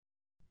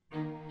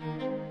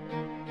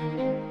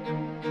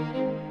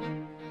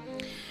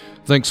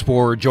Thanks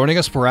for joining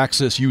us for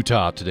Access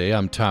Utah today.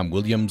 I'm Tom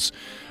Williams.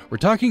 We're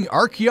talking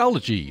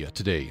archaeology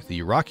today.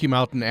 The Rocky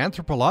Mountain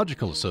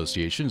Anthropological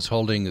Association is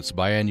holding its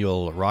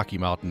biannual Rocky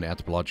Mountain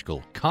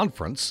Anthropological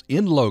Conference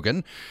in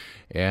Logan,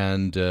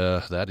 and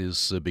that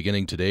is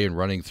beginning today and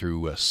running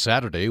through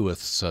Saturday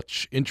with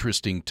such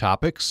interesting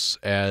topics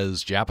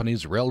as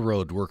Japanese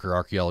Railroad Worker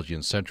Archaeology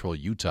in central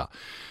Utah,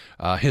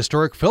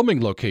 historic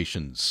filming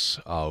locations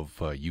of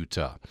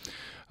Utah.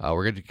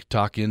 We're going to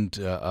talk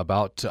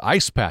about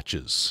ice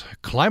patches.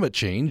 Climate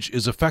change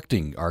is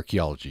affecting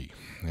archaeology,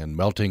 and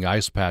melting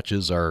ice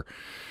patches are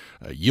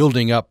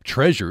yielding up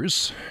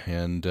treasures.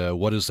 And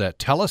what does that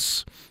tell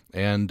us,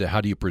 and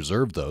how do you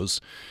preserve those?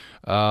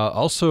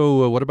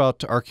 Also, what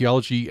about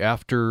archaeology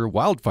after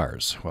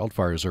wildfires?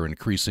 Wildfires are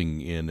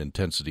increasing in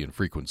intensity and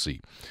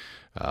frequency.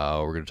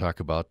 We're going to talk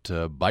about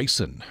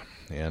bison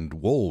and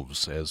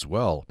wolves as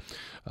well.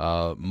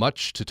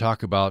 Much to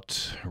talk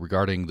about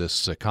regarding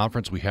this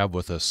conference. We have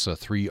with us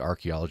three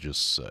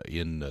archaeologists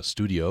in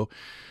studio.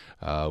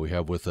 We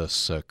have with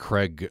us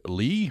Craig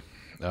Lee,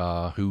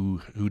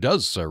 who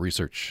does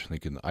research, I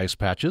think, in ice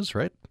patches,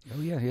 right?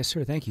 Oh, yeah. Yes,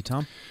 sir. Thank you,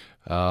 Tom.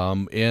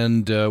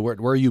 And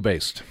where are you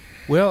based?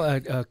 Well,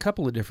 a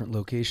couple of different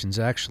locations,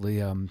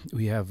 actually.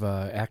 We have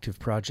active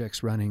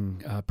projects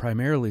running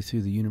primarily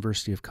through the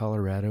University of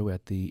Colorado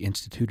at the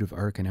Institute of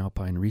Arc and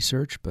Alpine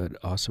Research, but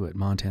also at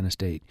Montana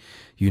State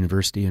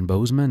University in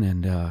Bozeman.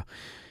 And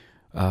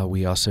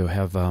we also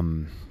have,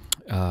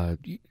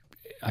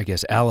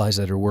 allies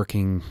that are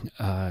working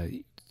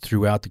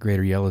throughout the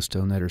greater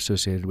Yellowstone that are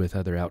associated with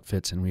other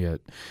outfits, and we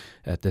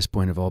at this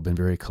point have all been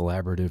very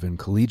collaborative and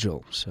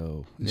collegial.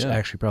 So it's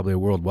actually probably a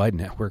worldwide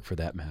network for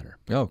that matter.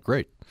 Oh,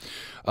 great.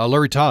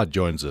 Larry Todd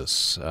joins us.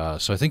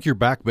 So I think you're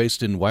back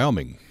based in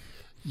Wyoming.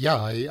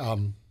 Yeah,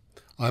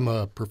 I'm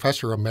a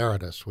professor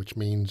emeritus, which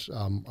means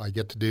I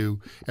get to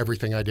do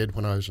everything I did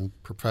when I was a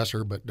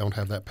professor, but don't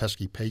have that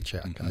pesky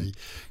paycheck. Mm-hmm. I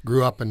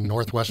grew up in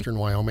northwestern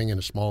Wyoming in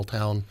a small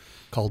town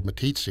called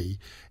Meeteetse,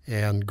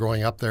 and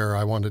growing up there,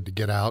 I wanted to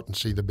get out and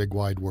see the big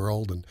wide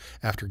world. And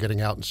after getting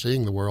out and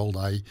seeing the world,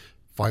 I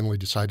finally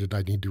decided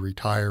I need to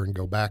retire and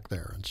go back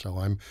there. And so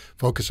I'm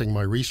focusing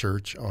my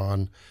research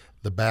on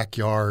the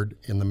backyard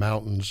in the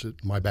mountains,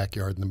 my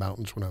backyard in the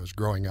mountains when I was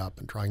growing up,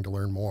 and trying to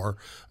learn more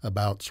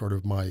about sort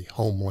of my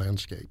home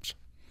landscapes.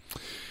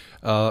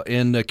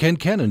 And Ken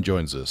Cannon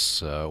joins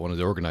us, one of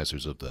the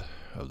organizers of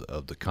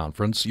the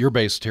conference. You're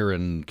based here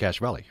in Cache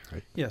Valley,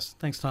 right? Yes,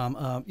 thanks,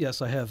 Tom.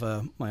 Yes, I have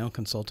my own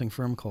consulting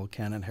firm called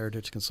Cannon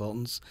Heritage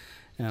Consultants,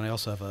 and I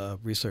also have a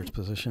research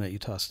position at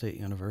Utah State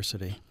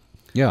University.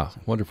 Yeah,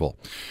 wonderful.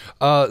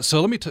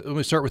 So let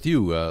me start with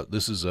you.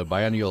 This is a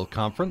biennial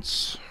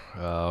conference.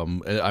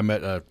 I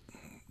met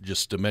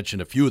just to mention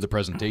a few of the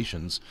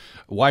presentations,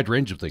 a wide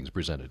range of things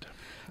presented.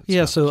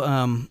 So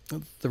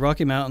the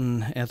Rocky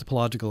Mountain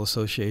Anthropological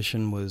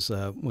Association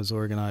was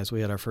organized.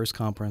 We had our first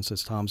conference,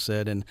 as Tom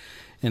said, in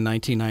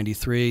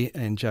 1993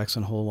 in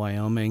Jackson Hole,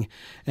 Wyoming,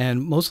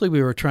 and mostly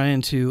we were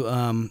trying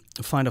to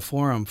find a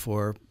forum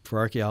for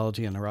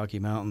archaeology in the Rocky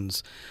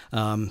Mountains.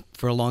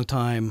 For a long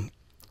time,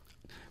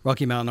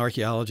 Rocky Mountain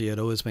archaeology had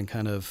always been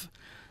kind of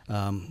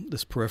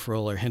this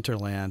peripheral or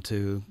hinterland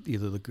to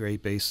either the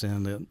Great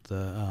Basin,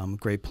 the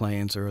Great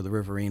Plains, or the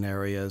riverine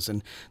areas,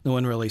 and no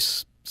one really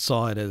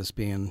saw it as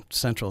being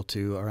central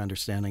to our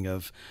understanding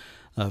of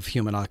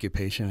human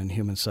occupation and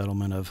human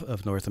settlement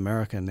of North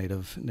America and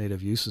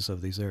native uses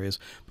of these areas.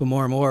 But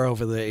more and more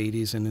over the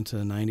 80s and into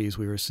the 90s,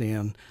 we were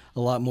seeing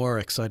a lot more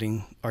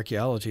exciting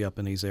archaeology up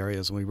in these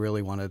areas, and we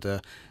really wanted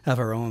to have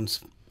our own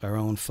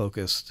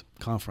focused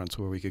conference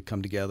where we could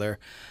come together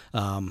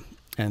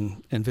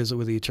and visit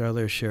with each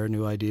other, share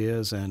new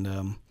ideas,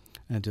 and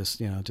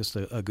just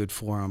a good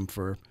forum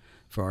for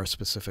our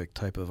specific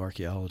type of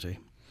archaeology.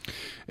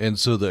 And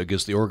so I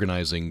guess the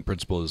organizing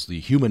principle is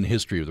the human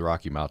history of the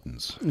Rocky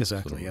Mountains.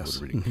 Exactly,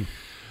 yes.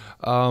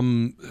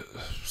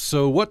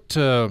 So what,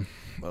 let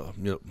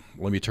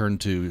me turn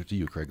to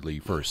you, Craig Lee,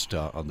 first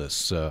on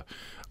this.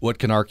 What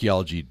can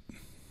archaeology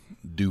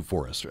do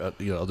for us,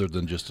 other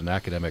than just an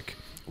academic?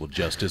 Well,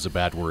 just is a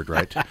bad word,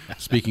 right?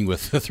 Speaking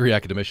with three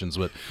academicians,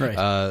 but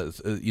right.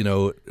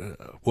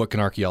 What can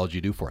archaeology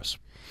do for us?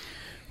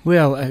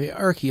 Well,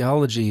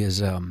 archaeology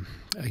is, I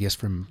guess,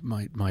 from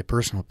my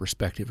personal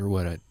perspective, or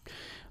what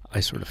I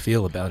sort of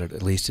feel about it,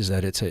 at least, is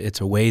that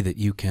it's a way that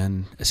you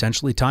can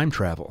essentially time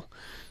travel.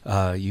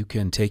 You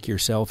can take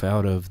yourself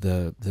out of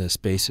the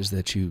spaces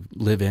that you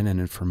live in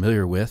and are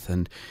familiar with,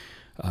 and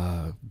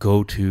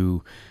go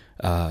to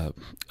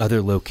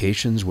other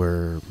locations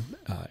where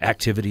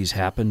activities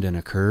happened and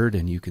occurred,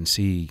 and you can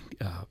see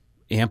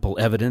ample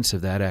evidence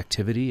of that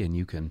activity, and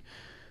you can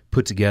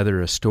put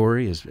together a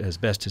story as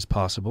best as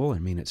possible. I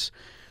mean, it's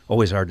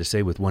always hard to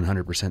say with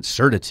 100%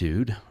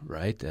 certitude,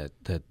 right,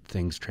 that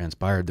things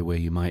transpired the way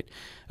you might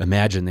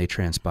imagine they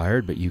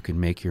transpired, but you can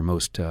make your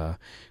most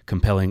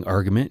compelling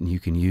argument, and you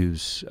can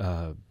use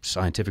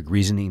scientific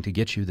reasoning to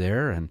get you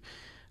there. And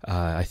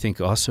I think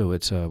also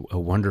it's a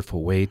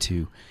wonderful way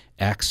to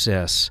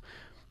access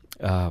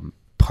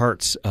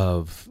parts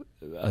of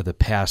the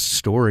past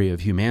story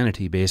of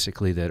humanity,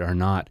 basically, that are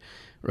not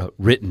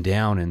written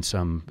down in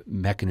some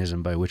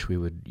mechanism by which we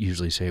would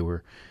usually say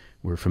we're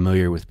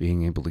familiar with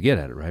being able to get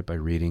at it, right? By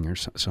reading or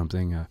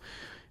something,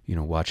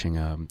 watching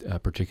a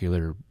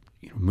particular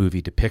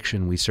movie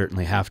depiction. We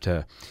certainly have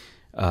to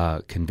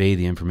convey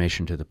the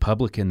information to the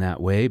public in that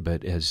way,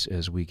 but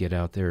as we get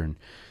out there and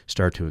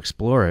start to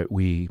explore it,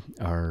 we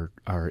are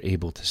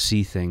able to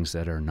see things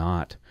that are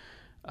not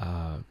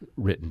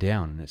written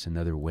down, and it's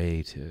another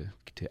way to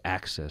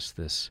access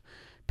this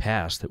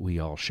past that we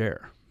all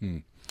share.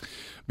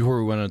 Before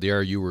we went on the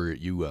air,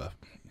 you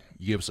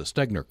gave us a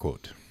Stegner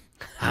quote.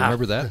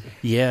 Remember that?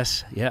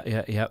 Yes,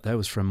 yeah. That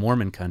was from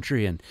Mormon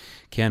country, and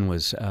Ken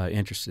was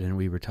interested in it.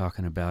 We were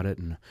talking about it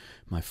and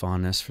my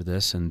fondness for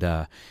this, and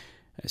I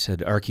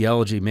said,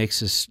 archaeology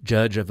makes us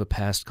judge of a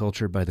past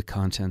culture by the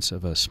contents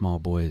of a small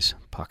boy's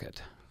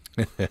pocket.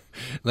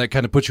 That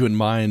kind of puts you in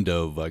mind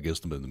of, I guess,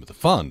 the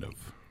fun of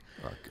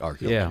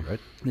archaeology, right?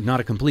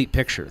 Not a complete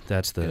picture.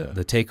 That's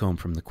the take-home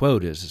from the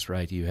quote is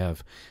right. You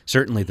have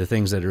certainly the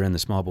things that are in the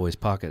small boy's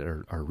pocket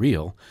are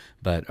real,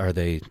 but are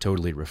they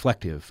totally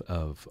reflective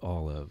of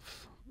all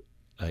of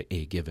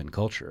a given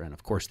culture? And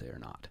of course they are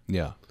not.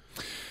 Yeah.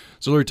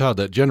 So Larry Todd,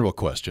 that general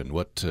question,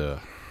 what's the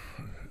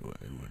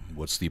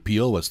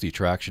appeal, what's the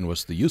attraction,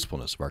 what's the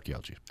usefulness of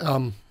archaeology?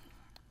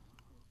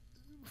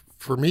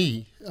 For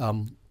me,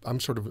 I'm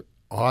sort of an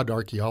odd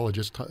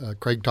archaeologist.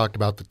 Craig talked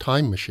about the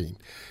time machine.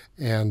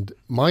 And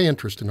my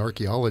interest in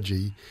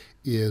archaeology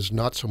is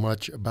not so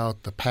much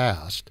about the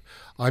past.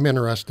 I'm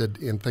interested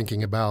in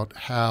thinking about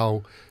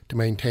how to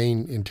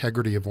maintain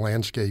integrity of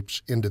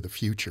landscapes into the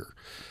future.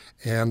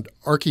 And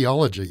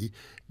archaeology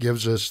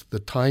gives us the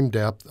time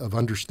depth of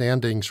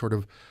understanding sort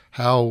of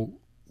how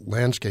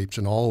landscapes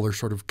in all their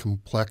sort of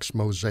complex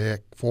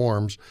mosaic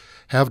forms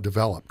have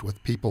developed,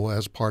 with people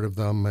as part of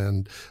them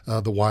and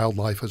the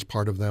wildlife as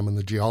part of them and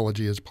the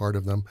geology as part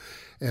of them.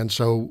 And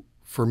so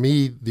for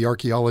me, the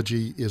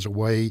archaeology is a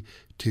way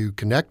to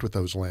connect with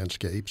those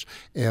landscapes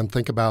and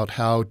think about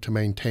how to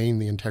maintain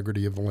the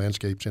integrity of the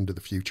landscapes into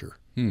the future.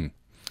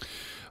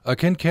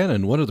 Ken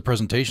Cannon, one of the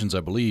presentations, I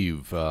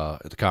believe,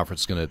 at the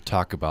conference is going to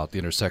talk about the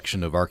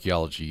intersection of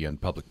archaeology and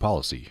public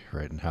policy,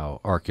 right, and how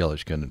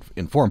archaeology can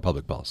inform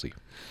public policy.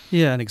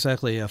 Yeah, and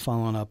exactly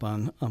following up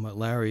on what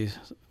Larry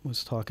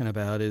was talking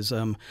about is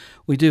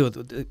we do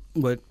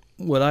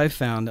what I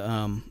found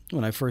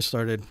when I first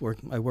started work.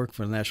 I worked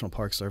for the National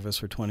Park Service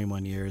for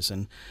 21 years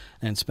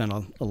and spent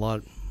a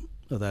lot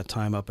of that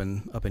time up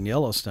in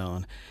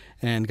Yellowstone,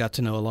 and got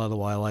to know a lot of the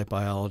wildlife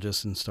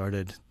biologists and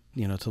started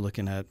to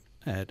looking at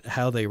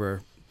how they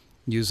were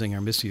using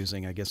or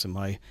misusing, I guess in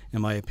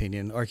my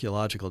opinion,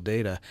 archaeological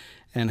data,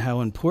 and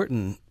how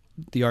important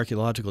the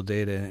archaeological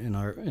data in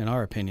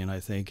our opinion, I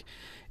think,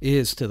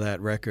 is to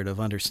that record of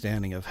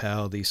understanding of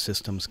how these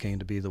systems came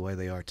to be the way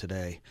they are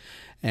today,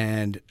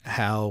 and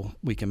how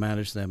we can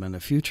manage them in the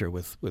future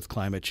with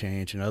climate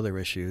change and other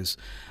issues.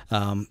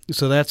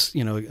 So that's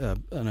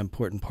an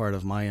important part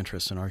of my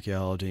interest in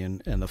archaeology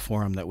and the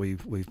forum that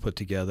we've put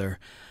together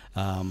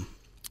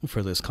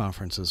for this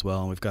conference as well.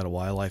 And we've got a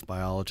wildlife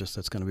biologist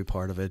that's going to be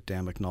part of it,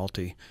 Dan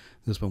McNulty,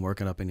 who's been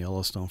working up in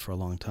Yellowstone for a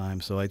long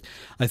time. So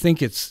I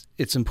think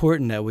it's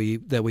important that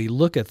we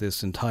look at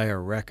this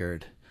entire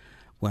record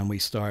when we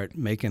start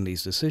making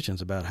these decisions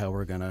about how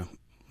we're going to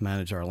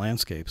manage our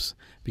landscapes,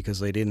 because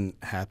they didn't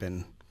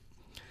happen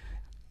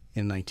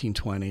in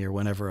 1920 or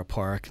whenever a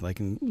park, like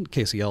in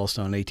case of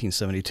Yellowstone in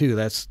 1872,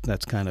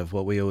 that's kind of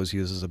what we always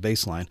use as a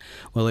baseline.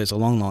 Well, there's a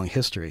long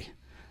history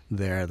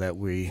there that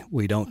we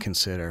don't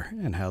consider,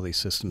 and how these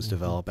systems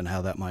develop and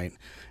how that might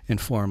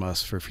inform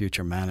us for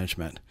future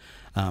management.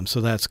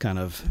 So that's kind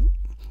of,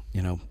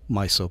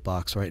 my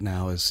soapbox right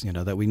now is,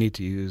 that we need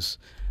to use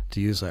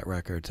that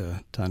record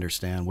to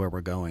understand where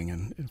we're going,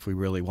 and if we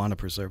really want to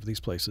preserve these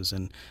places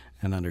and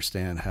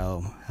understand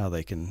how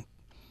we can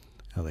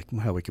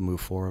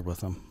move forward with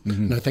them.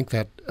 Mm-hmm. And I think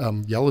that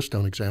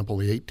Yellowstone example,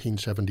 the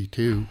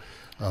 1872,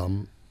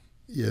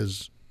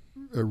 is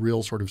a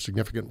real sort of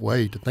significant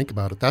way to think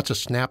about it. That's a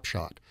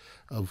snapshot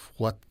of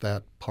what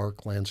that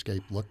park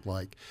landscape looked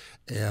like.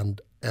 And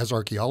as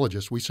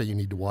archaeologists, we say you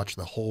need to watch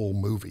the whole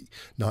movie,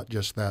 not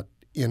just that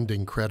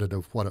ending credit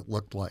of what it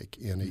looked like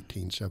in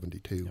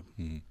 1872. Yep.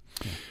 Mm-hmm.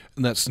 Yeah.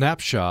 And that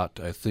snapshot,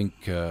 I think,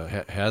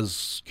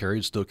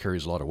 still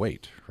carries a lot of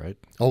weight, right?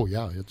 Oh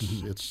yeah,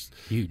 it's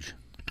huge.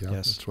 Yeah,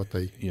 yes. That's what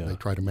they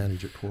try to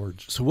manage it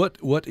towards. So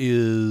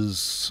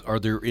are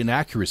there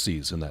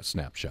inaccuracies in that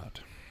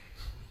snapshot?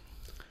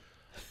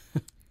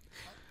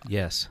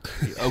 Yes.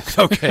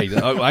 Okay.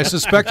 I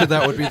suspected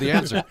that would be the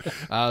answer.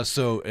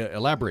 So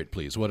elaborate,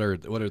 please. What are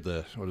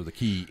the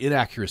key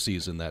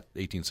inaccuracies in that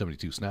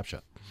 1872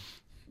 snapshot?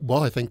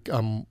 Well, I think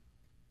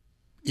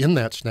in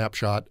that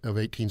snapshot of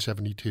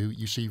 1872,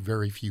 you see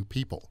very few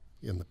people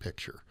in the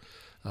picture,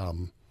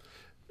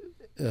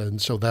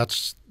 and so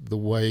that's the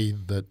way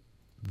that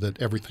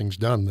everything's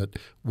done. That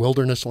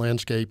wilderness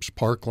landscapes,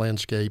 park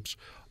landscapes,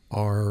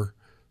 are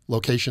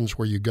locations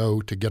where you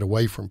go to get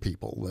away from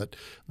people, that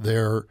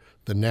they're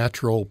the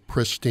natural,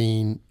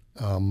 pristine,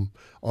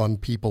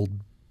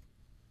 unpeopled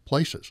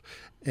places.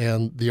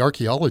 And the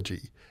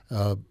archaeology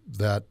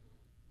that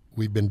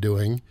we've been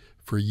doing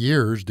for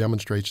years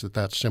demonstrates that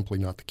that's simply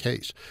not the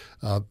case.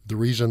 The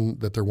reason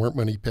that there weren't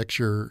many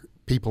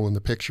people in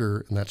the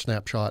picture in that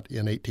snapshot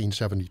in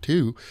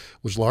 1872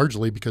 was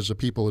largely because the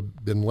people who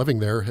had been living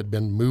there had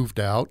been moved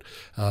out.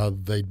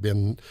 They'd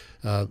been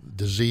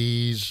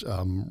disease,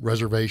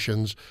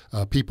 reservations.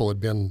 People had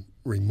been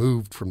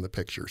removed from the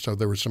picture. So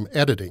there was some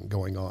editing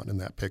going on in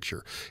that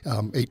picture.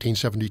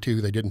 1872,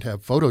 they didn't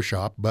have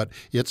Photoshop, but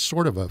it's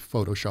sort of a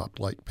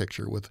Photoshop-like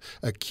picture with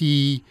a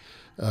key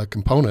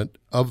component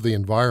of the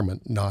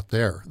environment not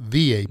there.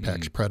 The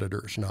apex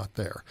predators not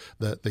there.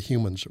 The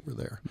humans that were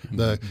there.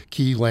 The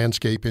key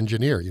landscape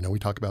engineer. We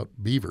talk about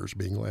beavers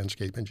being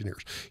landscape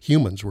engineers.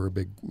 Humans were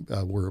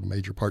were a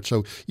major part.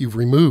 So you've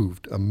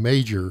removed a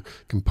major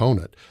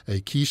component,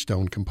 a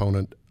keystone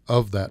component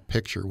of that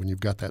picture when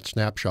you've got that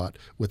snapshot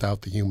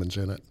without the humans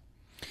in it.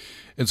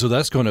 And so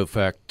that's going to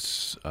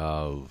affect,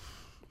 I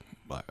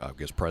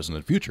guess, present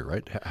and future,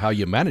 right? How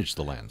you manage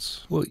the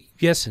lands. Well,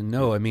 yes and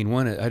no. I mean,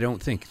 I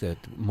don't think that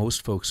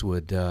most folks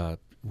would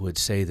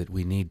say that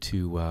we need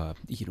to,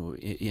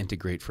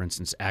 integrate, for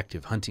instance,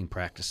 active hunting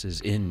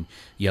practices in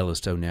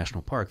Yellowstone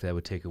National Park. That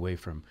would take away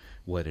from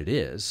what it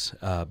is.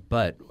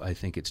 But I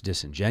think it's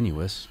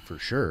disingenuous, for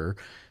sure,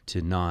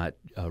 to not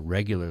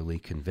regularly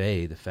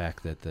convey the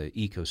fact that the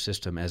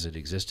ecosystem as it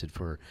existed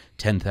for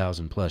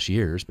 10,000 plus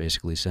years,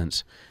 basically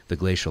since the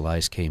glacial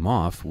ice came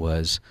off,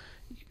 was,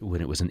 when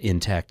it was an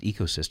intact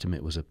ecosystem,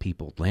 it was a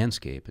peopled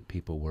landscape. And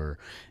people were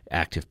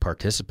active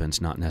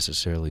participants, not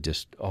necessarily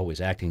just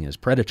always acting as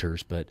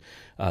predators, but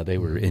they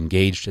were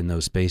engaged in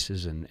those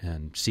spaces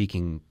and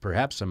seeking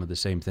perhaps some of the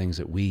same things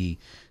that we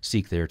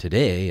seek there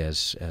today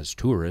as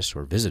tourists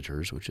or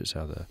visitors, which is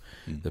how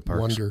the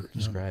parks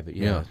describe it.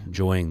 Yeah,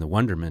 enjoying the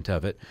wonderment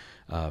of it,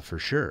 for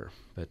sure.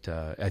 But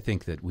I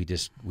think that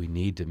we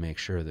need to make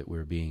sure that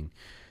we're being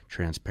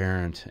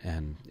transparent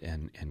and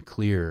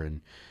clear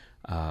and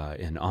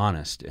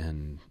honest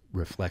and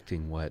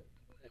reflecting what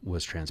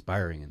was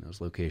transpiring in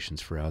those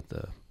locations throughout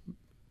the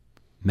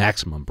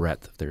maximum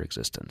breadth of their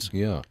existence.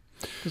 Yeah.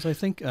 Because I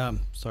think,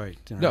 sorry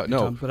to interrupt you,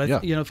 Tom,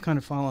 but kind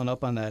of following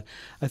up on that,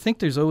 I think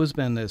there's always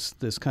been this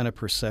kind of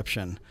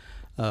perception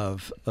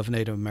of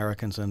Native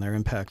Americans and their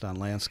impact on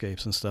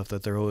landscapes and stuff,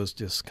 that they're always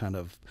just kind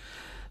of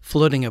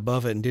floating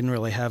above it and didn't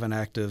really have an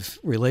active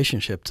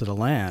relationship to the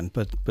land,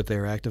 but they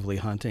were actively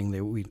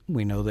hunting.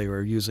 We know they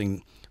were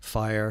using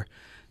fire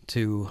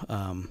to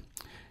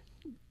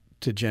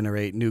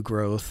generate new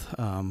growth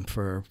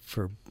for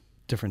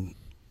different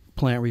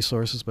plant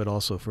resources, but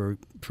also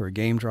for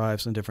game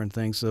drives and different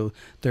things. So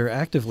they're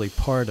actively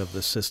part of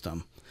the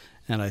system.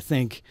 And I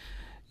think,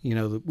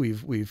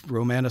 we've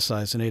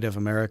romanticized the Native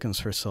Americans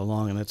for so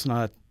long, and it's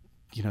not,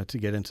 to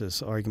get into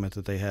this argument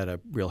that they had a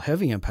real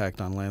heavy impact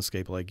on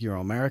landscape like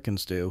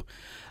Euro-Americans do,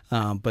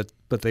 but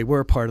they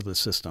were part of the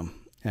system.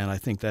 And I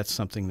think that's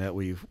something that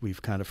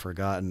we've kind of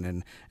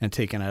forgotten and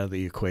taken out of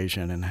the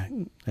equation,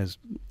 and, as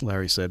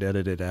Larry said,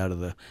 edited out of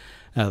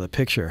the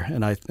picture.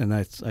 And I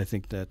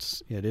think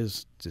it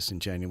is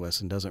disingenuous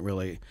and doesn't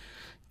really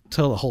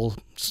tell the whole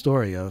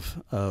story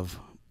of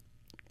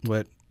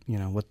what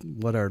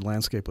our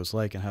landscape was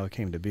like and how it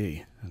came to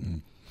be.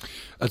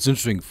 That's an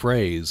interesting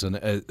phrase, and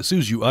as soon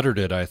as you uttered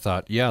it, I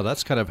thought, yeah,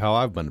 that's kind of how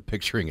I've been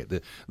picturing it: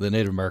 the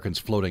Native Americans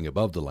floating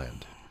above the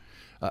land.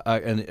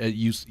 And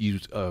you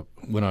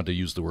went on to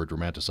use the word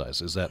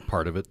romanticize. Is that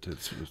part of it?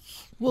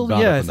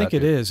 I think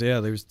it is.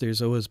 Yeah,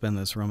 there's always been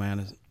this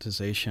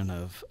romanticization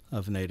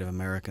of Native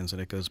Americans, and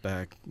it goes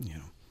back, I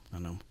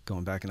don't know,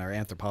 going back in our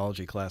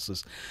anthropology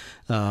classes,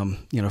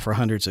 for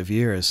hundreds of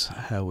years,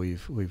 how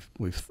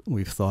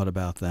we've thought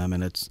about them,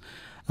 and it's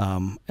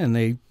and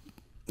they,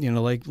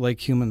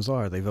 like humans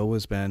are, they've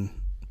always been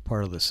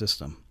part of the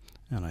system,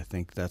 and I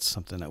think that's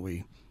something that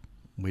we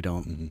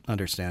don't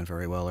understand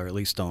very well, or at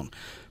least don't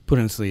put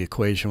into the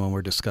equation when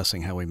we're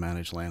discussing how we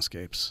manage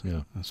landscapes,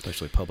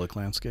 especially public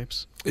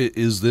landscapes.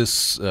 Is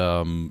this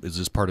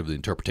part of the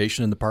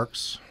interpretation in the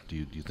parks? Do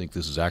you think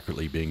this is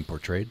accurately being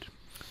portrayed?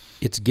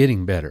 It's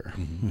getting better.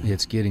 Mm-hmm.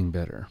 It's getting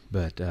better,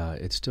 but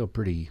it's still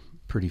pretty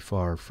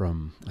far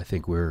from. I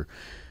think we're,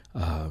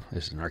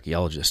 as an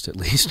archaeologist at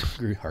least,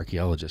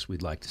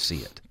 we'd like to see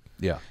it.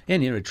 Yeah,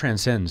 and it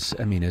transcends.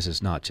 I mean, this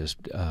is not just.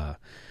 A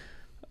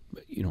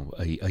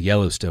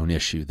Yellowstone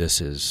issue. This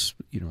is,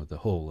 the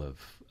whole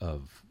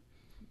of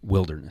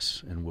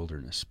wilderness and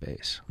wilderness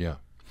space. Yeah.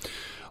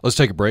 Let's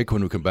take a break.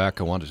 When we come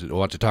back, I want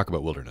to talk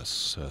about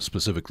wilderness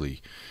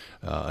specifically,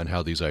 and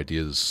how these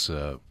ideas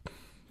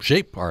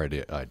shape our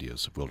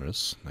ideas of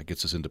wilderness. That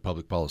gets us into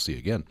public policy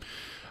again.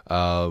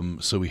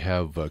 So we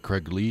have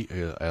Craig Lee,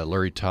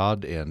 Larry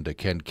Todd, and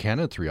Ken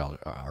Cannon, three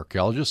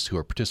archaeologists who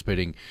are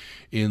participating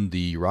in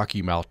the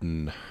Rocky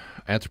Mountain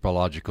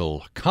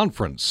Anthropological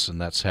Conference,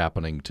 and that's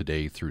happening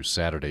today through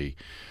Saturday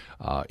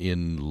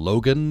in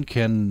Logan.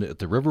 Ken, at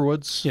the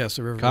Riverwoods? Yes,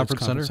 the Riverwoods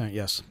Conference Center?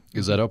 Yes.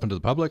 Is that open to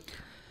the public?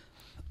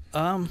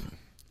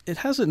 It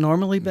hasn't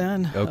normally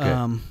been.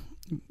 Okay.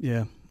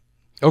 Yeah.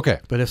 Okay.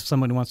 But if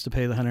somebody wants to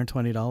pay the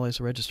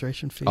 $120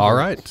 registration fee, All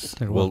right.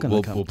 they're We'll welcome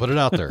to come. put it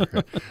out there.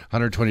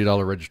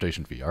 $120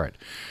 registration fee. All right.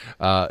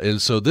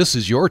 And so this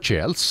is your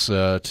chance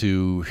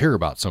to hear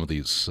about some of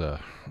these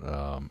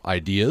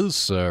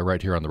ideas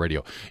right here on the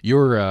radio.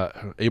 You're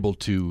able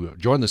to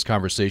join this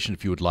conversation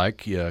if you would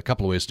like. A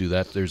couple of ways to do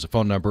that. There's a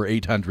phone number,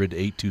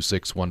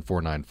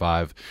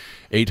 800-826-1495,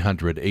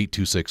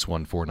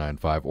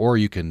 800-826-1495, or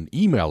you can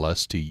email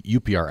us to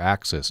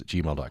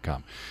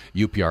upraccess@gmail.com,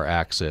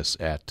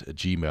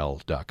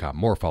 upraccess@gmail.com.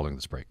 More following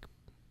this break.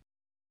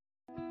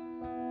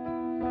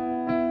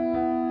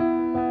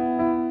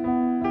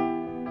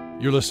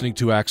 You're listening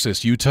to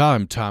Access Utah.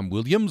 I'm Tom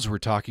Williams. We're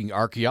talking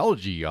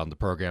archaeology on the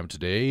program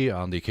today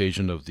on the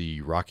occasion of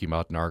the Rocky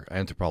Mountain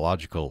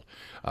Anthropological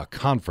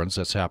Conference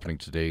that's happening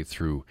today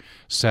through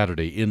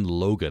Saturday in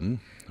Logan.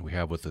 We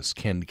have with us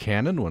Ken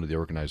Cannon, one of the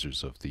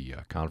organizers of the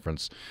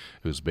conference,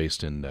 who's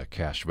based in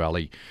Cache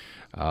Valley.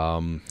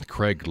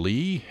 Craig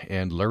Lee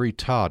and Larry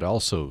Todd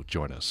also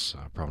join us,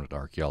 prominent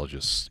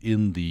archaeologists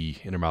in the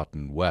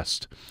Intermountain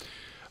West.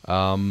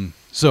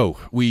 So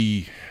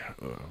we...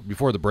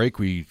 before the break,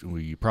 we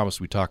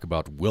promised we'd talk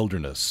about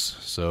wilderness.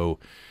 So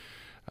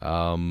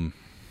I don't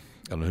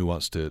know who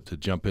wants to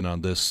jump in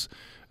on this.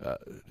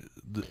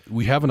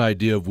 We have an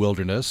idea of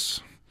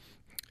wilderness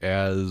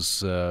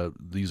as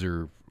these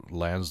are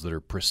lands that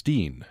are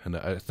pristine. And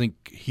I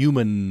think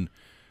human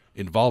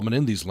involvement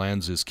in these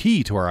lands is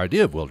key to our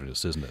idea of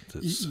wilderness, isn't it?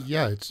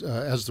 It's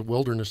as the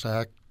Wilderness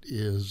Act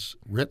is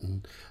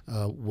written,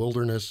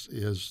 wilderness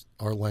is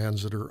our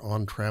lands that are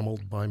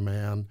untrammeled by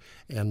man,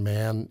 and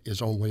man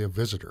is only a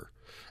visitor.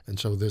 And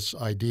so this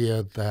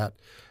idea that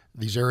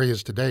these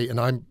areas today, and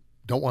I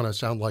don't want to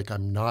sound like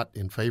I'm not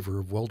in favor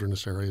of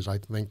wilderness areas. I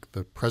think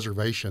the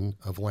preservation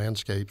of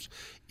landscapes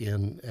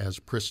in as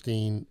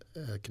pristine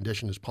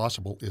condition as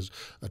possible is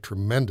a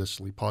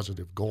tremendously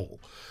positive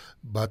goal.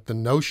 But the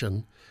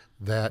notion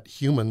that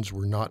humans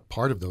were not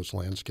part of those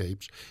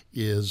landscapes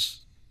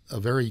is a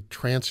very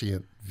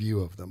transient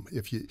view of them.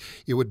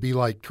 It would be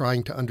like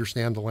trying to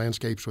understand the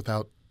landscapes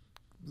without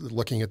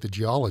looking at the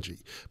geology.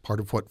 Part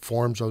of what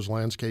forms those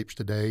landscapes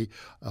today,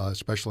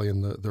 especially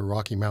in the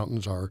Rocky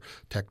Mountains, are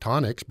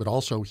tectonics, but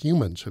also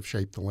humans have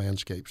shaped the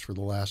landscapes for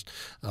the last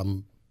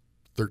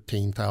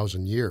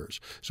 13,000 years.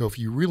 So if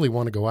you really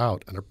want to go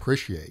out and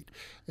appreciate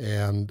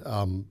and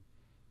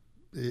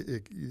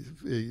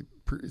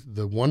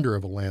the wonder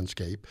of a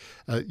landscape,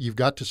 you've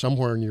got to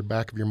somewhere in your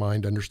back of your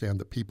mind understand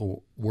that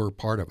people were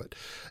part of it.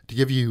 To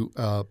give you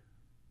a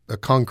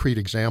concrete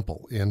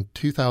example, in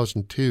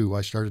 2002,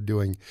 I started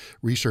doing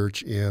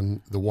research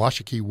in the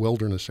Washakie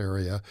Wilderness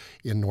area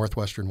in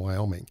northwestern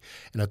Wyoming.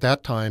 And at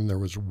that time, there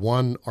was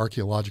one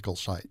archaeological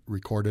site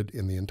recorded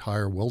in the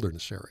entire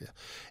wilderness area.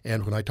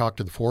 And when I talked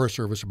to the Forest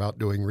Service about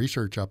doing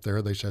research up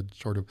there, they said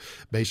sort of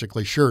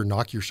basically, sure,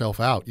 knock yourself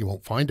out. You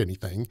won't find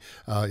anything.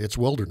 It's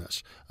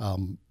wilderness.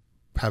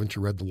 Haven't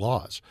you read the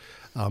laws?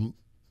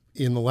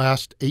 In the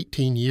last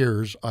 18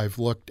 years, I've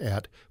looked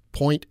at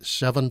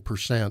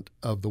 0.7%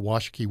 of the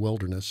Washakie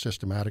Wilderness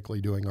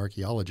systematically doing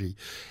archaeology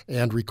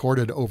and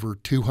recorded over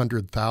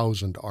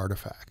 200,000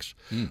 artifacts.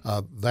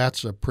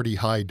 That's a pretty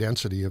high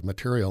density of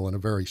material in a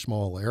very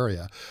small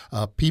area.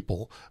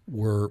 People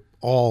were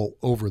all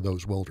over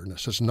those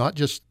wildernesses, not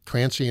just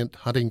transient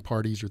hunting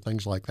parties or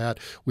things like that.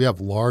 We have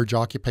large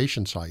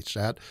occupation sites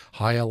at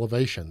high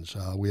elevations.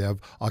 We have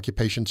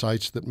occupation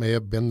sites that may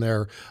have been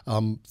there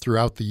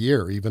throughout the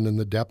year, even in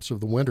the depths of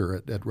the winter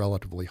at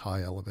relatively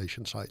high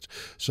elevation sites.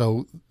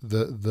 So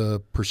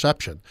the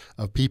perception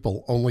of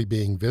people only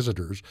being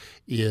visitors,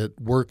 it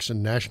works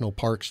in national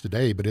parks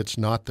today, but it's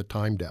not the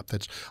time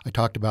depth. I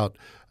talked about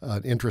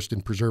interest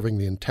in preserving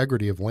the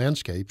integrity of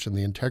landscapes, and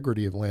the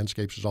integrity of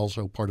landscapes is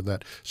also part of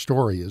that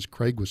story, as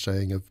Craig was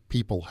saying, of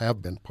people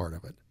have been part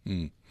of it.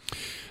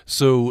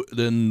 So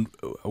then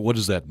what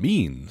does that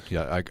mean?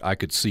 Yeah, I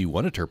could see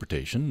one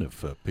interpretation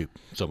if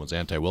someone's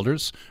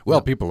anti-wilderness.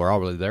 Well, people are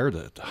already there,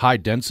 the high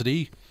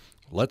density.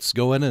 Let's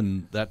go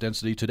in that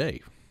density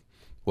today.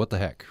 What the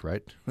heck,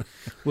 right?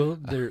 Well,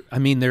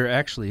 there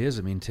actually is.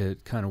 To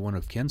kind of one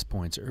of Ken's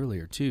points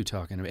earlier, too,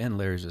 and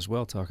Larry's as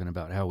well, talking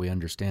about how we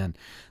understand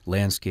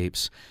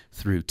landscapes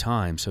through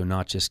time. So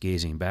not just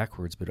gazing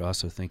backwards, but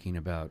also thinking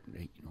about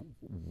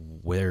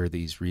where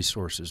these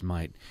resources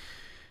might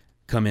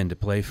come into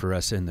play for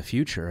us in the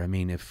future.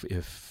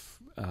 If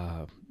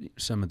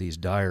some of these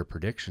dire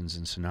predictions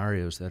and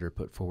scenarios that are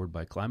put forward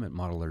by climate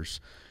modelers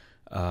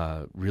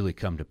really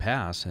come to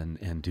pass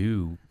and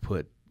do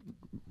put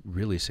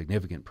really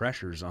significant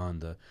pressures on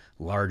the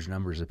large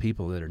numbers of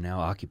people that are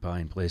now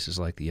occupying places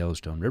like the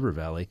Yellowstone River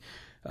Valley.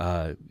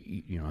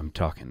 I'm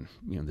talking,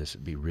 this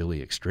would be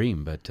really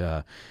extreme, but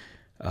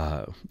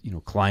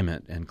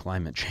climate and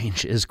climate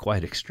change is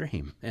quite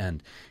extreme,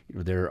 and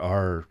there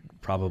are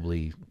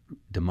probably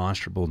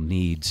demonstrable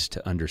needs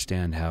to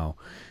understand how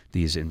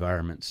these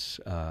environments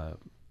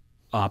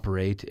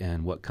operate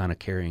and what kind of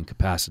carrying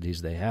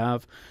capacities they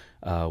have,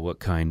 what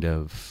kind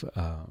of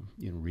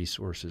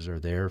resources are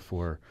there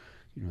for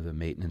the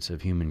maintenance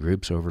of human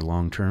groups over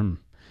long-term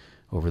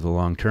over the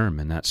long term,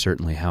 and that's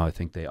certainly how I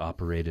think they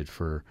operated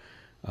for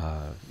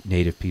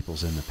native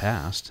peoples in the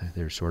past.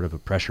 They're sort of a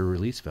pressure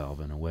release valve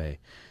in a way,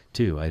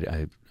 too.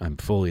 I'm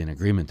fully in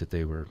agreement that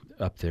they were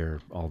up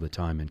there all the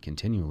time and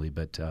continually,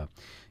 but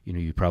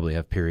you probably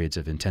have periods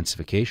of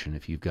intensification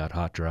if you've got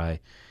hot, dry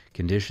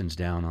conditions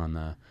down on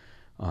the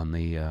in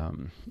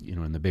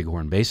the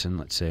Bighorn Basin,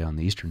 let's say on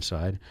the eastern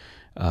side.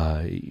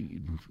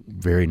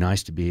 Very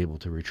nice to be able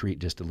to retreat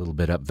just a little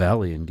bit up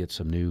valley and get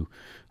some new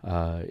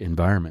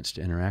environments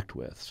to interact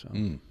with.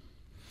 So.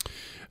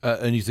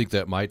 And you think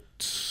that might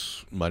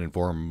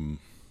inform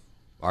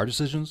our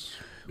decisions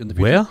in the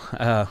future?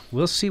 Well,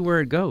 we'll see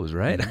where it goes,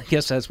 right? I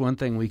guess that's one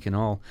thing we can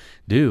all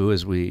do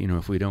is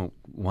if we don't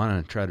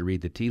want to try to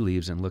read the tea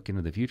leaves and look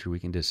into the future, we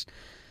can just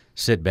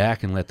sit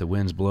back and let the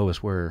winds blow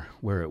us where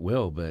it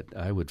will. But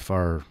I would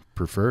far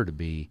prefer to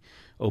be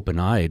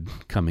open-eyed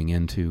coming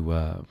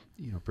into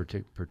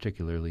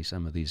particularly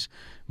some of these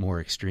more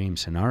extreme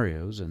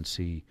scenarios and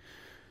see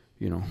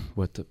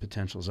what the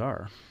potentials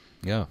are.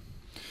 Yeah.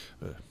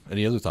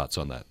 Any other thoughts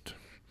on that?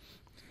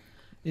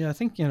 Yeah, I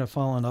think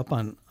following up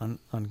on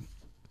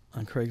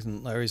Craig's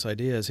and Larry's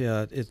ideas.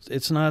 Yeah,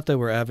 it's not that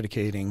we're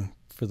advocating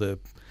for the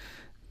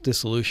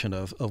dissolution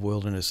of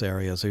wilderness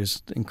areas.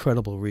 There's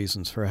incredible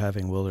reasons for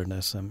having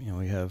wilderness.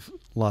 We have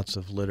lots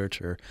of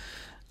literature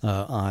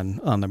on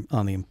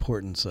the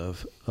importance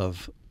of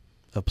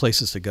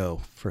places to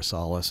go for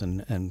solace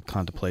and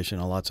contemplation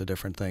and lots of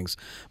different things.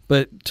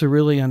 But to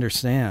really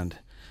understand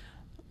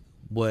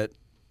what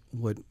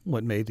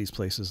made these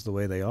places the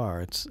way they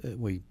are,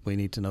 we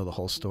need to know the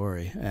whole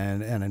story,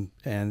 and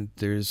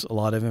there's a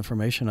lot of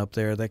information up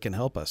there that can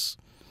help us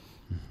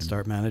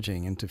start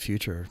managing into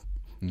future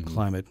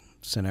climate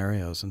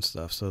scenarios and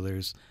stuff. So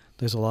there's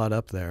a lot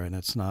up there, and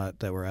it's not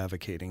that we're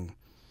advocating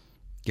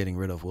getting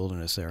rid of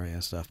wilderness area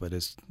and stuff, but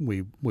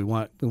we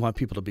want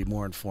people to be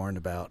more informed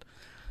about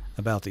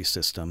these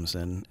systems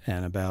and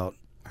about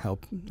how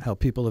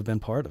people have been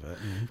part of it.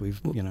 And we've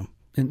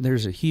And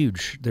there's a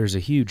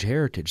huge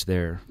heritage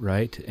there,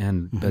 right?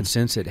 But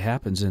since it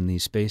happens in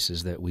these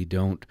spaces that we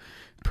don't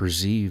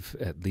perceive,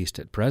 at least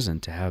at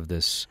present, to have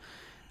this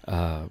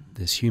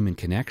human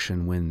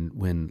connection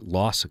when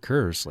loss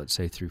occurs, let's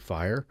say through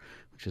fire,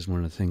 which is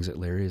one of the things that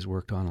Larry has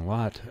worked on a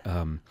lot.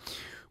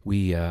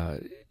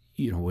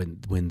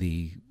 When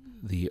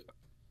the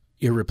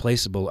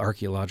irreplaceable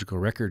archaeological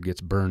record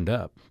gets burned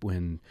up,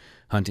 when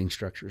hunting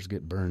structures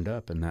get burned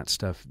up and that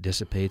stuff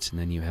dissipates, and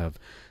then you have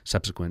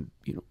subsequent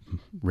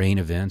rain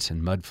events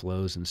and mud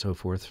flows and so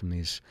forth from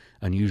these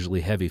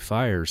unusually heavy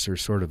fires,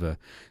 there's sort of a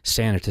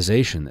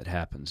sanitization that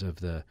happens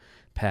of the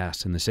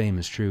past. And the same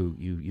is true,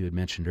 you had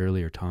mentioned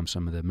earlier, Tom,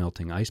 some of the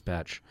melting ice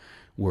patch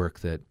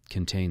work that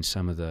contains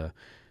some of the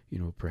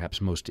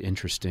perhaps most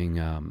interesting,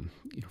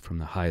 from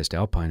the highest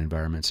alpine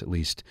environments at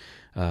least,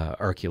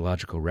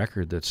 archaeological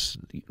record that's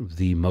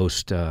the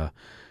most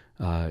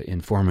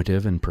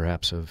informative and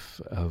perhaps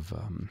of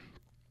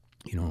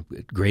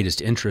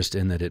greatest interest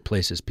in that it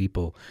places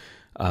people,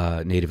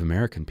 Native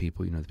American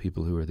people, the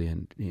people who are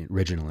the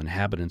original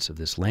inhabitants of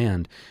this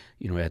land,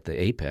 at the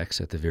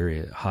apex, at the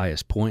very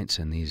highest points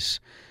in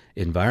these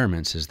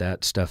environments. As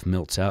that stuff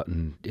melts out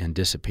and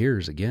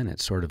disappears, again,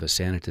 it's sort of a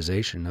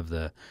sanitization of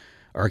the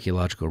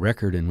archaeological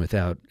record, and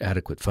without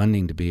adequate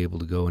funding to be able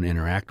to go and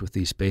interact with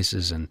these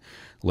spaces and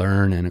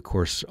learn, and of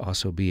course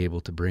also be able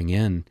to bring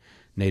in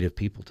Native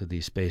people to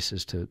these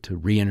spaces to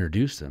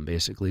reintroduce them,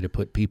 basically to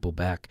put people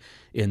back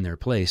in their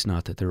place.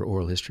 Not that their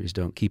oral histories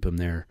don't keep them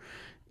there,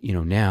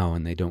 now,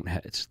 and they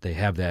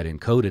have that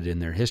encoded in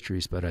their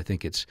histories, but I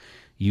think it's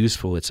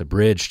useful. It's a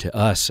bridge to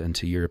us and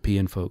to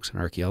European folks and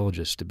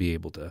archaeologists to be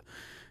able to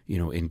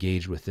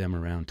engage with them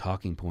around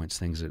talking points,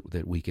 things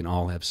that we can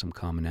all have some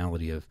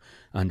commonality of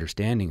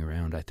understanding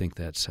around. I think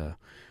that's,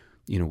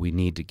 we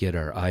need to get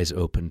our eyes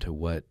open to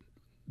what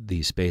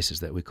these spaces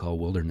that we call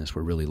wilderness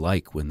were really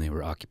like when they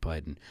were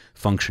occupied and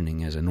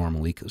functioning as a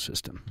normal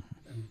ecosystem.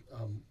 And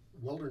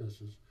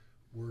wildernesses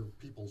were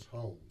people's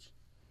homes.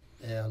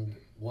 And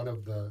one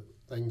of the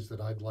things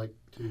that I'd like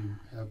to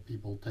have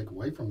people take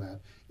away from that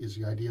is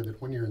the idea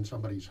that when you're in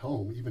somebody's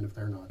home, even if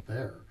they're not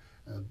there,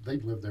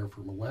 they've lived there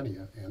for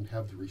millennia and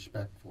have the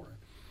respect for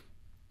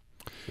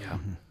it.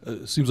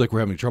 Yeah. Seems like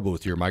we're having trouble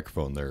with your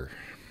microphone there,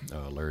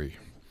 Larry.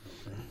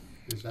 Okay.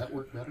 Does that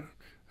work better?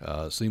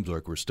 Seems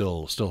like we're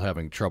still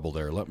having trouble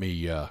there. Let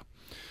me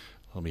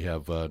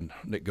have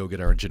Nick go get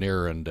our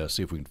engineer and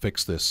see if we can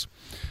fix this.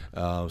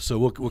 So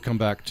we'll come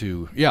back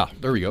to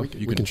there we go.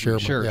 You can share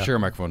a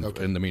microphone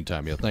in the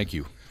meantime. Yeah, thank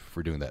you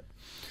for doing that.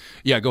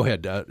 Yeah, go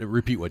ahead.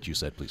 Repeat what you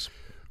said, please.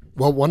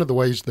 Well, one of the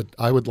ways that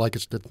I would like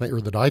us to think, or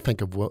that I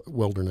think of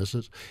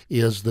wildernesses,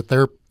 is that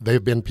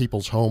they've been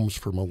people's homes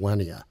for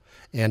millennia.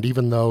 And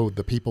even though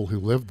the people who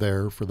lived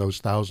there for those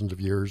thousands of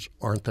years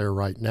aren't there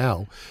right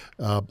now,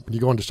 when you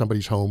go into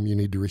somebody's home, you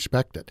need to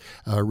respect it.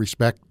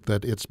 Respect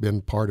that it's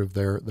been part of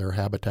their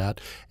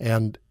habitat.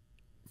 And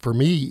for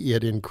me,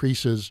 it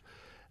increases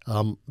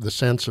the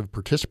sense of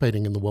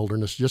participating in the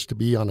wilderness just to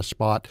be on a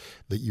spot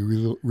that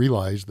you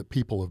realize that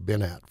people have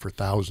been at for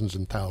thousands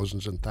and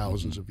thousands and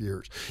thousands of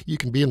years. You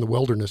can be in the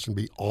wilderness and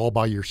be all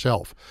by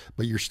yourself,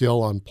 but you're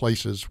still on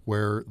places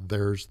where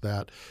there's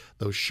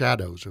those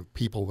shadows of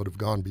people that have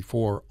gone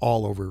before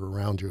all over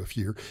around you if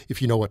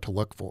you know what to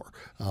look for.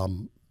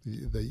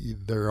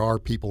 There are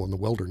people in the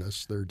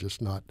wilderness. They're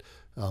just not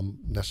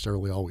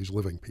necessarily always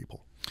living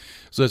people.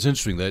 So that's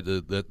interesting.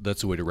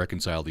 That's a way to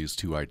reconcile these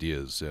two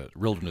ideas: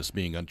 wilderness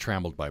being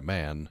untrammeled by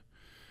man,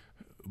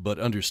 but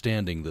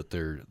understanding that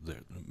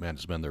man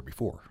has been there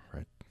before,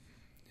 right?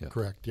 Yeah.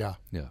 Correct. Yeah.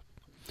 Yeah.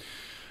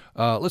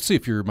 Let's see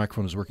if your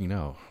microphone is working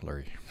now,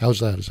 Larry. How's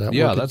that? Is that working?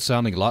 Yeah, that's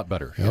sounding a lot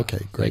better. Yeah.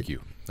 Okay, great.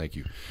 Thank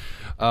you.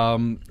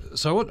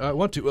 So I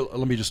want to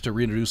let me just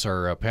reintroduce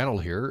our panel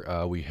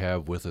here. We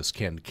have with us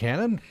Ken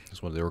Cannon.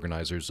 He's one of the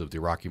organizers of the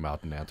Rocky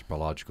Mountain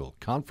Anthropological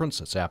Conference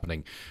that's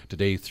happening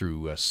today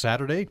through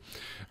Saturday,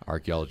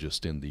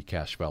 archaeologist in the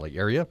Cache Valley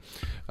area.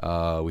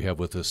 We have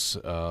with us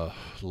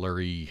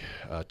Larry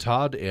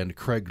Todd and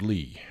Craig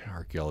Lee,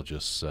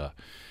 archaeologists.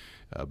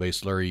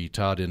 Based Larry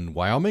Todd in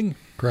Wyoming.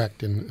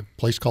 Correct, in a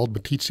place called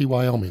Meeteetse,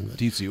 Wyoming.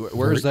 Meeteetse.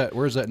 Where is that?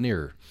 Where is that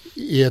near?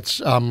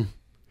 It's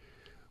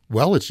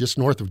it's just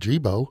north of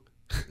Jibo.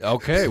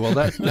 Okay, well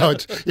that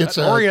it's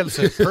orients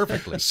it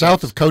perfectly.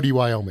 South of Cody,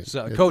 Wyoming.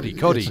 Cody.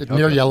 It's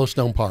near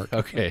Yellowstone Park.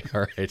 Okay,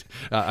 all right.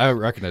 I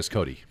recognize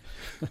Cody.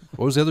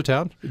 What was the other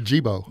town?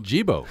 Jibo.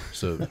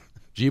 So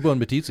Jibo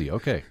and Meeteetse.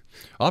 Okay,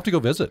 I'll have to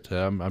go visit.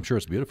 I'm sure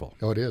it's beautiful.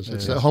 Oh, it is.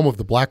 It's the home of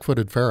the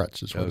black-footed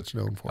ferrets. Is what it's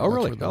known for. Oh,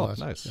 really? Oh,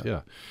 nice.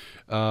 Yeah.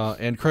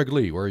 And Craig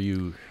Lee, where are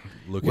you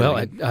located? Well,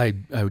 I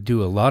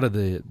do a lot of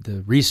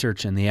the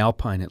research in the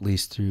Alpine, at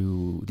least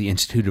through the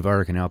Institute of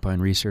Arctic and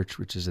Alpine Research,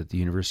 which is at the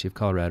University of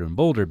Colorado in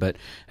Boulder, but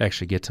I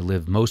actually get to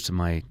live, most of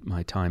my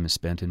time is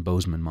spent in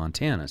Bozeman,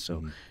 Montana,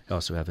 so I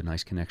also have a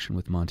nice connection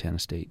with Montana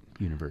State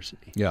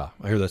University. Yeah,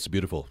 I hear that's a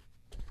beautiful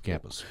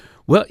campus.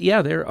 Well,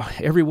 yeah,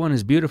 everyone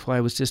is beautiful.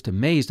 I was just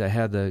amazed. I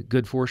had the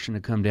good fortune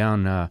to come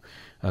down a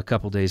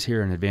couple days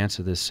here in advance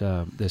of this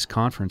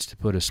conference to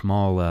put a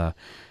small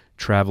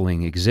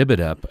traveling exhibit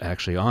up,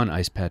 actually, on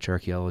Ice Patch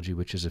Archaeology,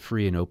 which is a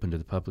free and open to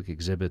the public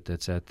exhibit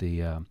that's at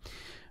the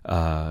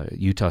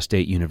Utah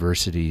State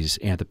University's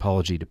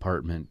Anthropology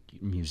Department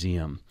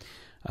Museum.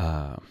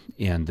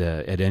 And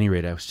at any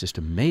rate, I was just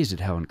amazed at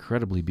how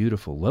incredibly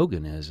beautiful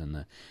Logan is and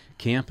the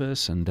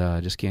campus, and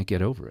just can't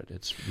get over it.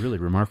 It's really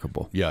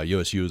remarkable. Yeah,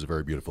 USU is a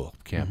very beautiful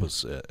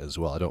campus as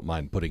well. I don't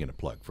mind putting in a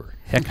plug for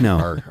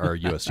our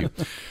USU.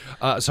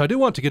 So I do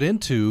want to get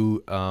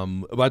into,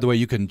 by the way,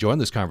 you can join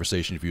this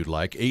conversation if you'd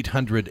like,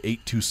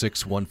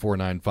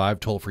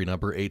 800-826-1495, toll-free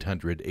number,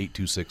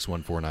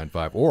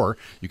 800-826-1495, or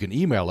you can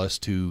email us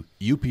to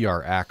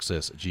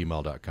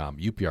upraccess@gmail.com,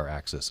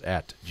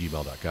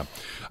 upraccess@gmail.com.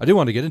 I do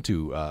want to get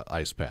into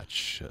Ice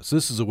Patch. So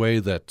this is a way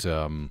that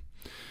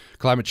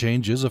climate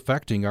change is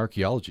affecting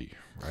archaeology,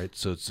 right?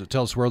 So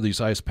tell us where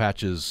these ice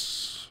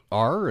patches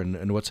are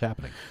and what's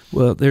happening.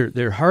 Well,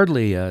 they're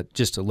hardly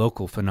just a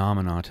local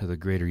phenomenon to the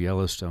greater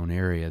Yellowstone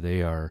area.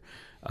 They are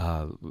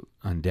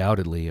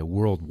undoubtedly a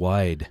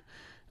worldwide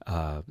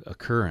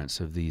occurrence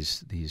of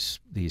these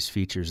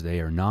features.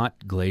 They are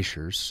not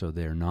glaciers, so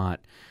they're not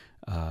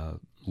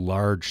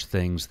large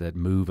things that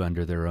move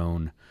under their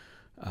own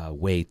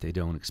weight. They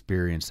don't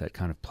experience that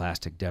kind of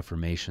plastic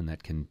deformation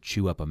that can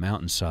chew up a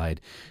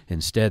mountainside.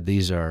 Instead,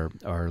 these are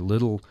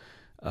little,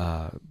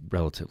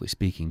 relatively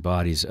speaking,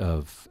 bodies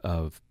of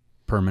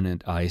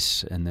permanent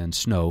ice and then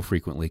snow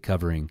frequently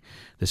covering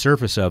the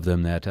surface of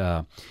them that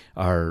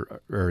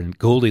are in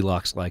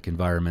Goldilocks-like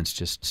environments,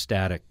 just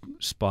static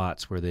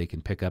spots where they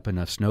can pick up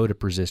enough snow to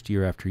persist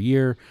year after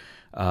year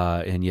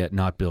and yet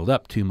not build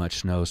up too much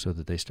snow so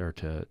that they start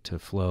to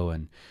flow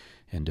and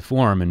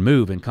deform and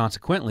move, and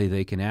consequently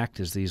they can act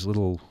as these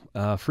little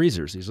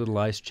freezers, these little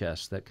ice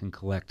chests that can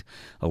collect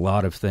a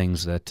lot of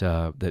things that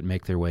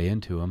make their way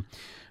into them.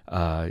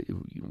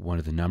 One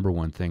of the number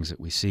one things that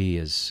we see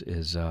is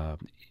the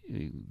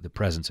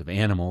presence of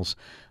animals,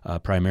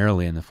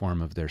 primarily in the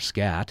form of their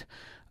scat,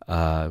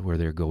 where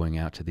they're going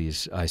out to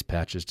these ice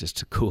patches just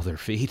to cool their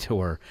feet,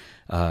 or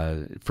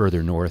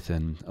further north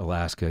in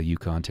Alaska,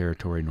 Yukon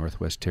Territory,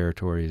 Northwest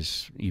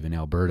Territories, even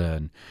Alberta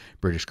and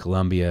British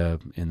Columbia.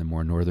 In the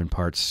more northern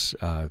parts,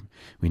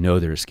 we know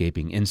they're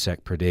escaping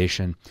insect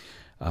predation.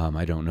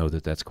 I don't know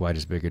that that's quite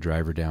as big a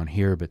driver down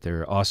here, but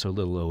there are also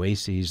little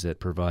oases that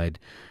provide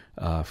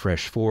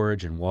fresh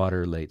forage and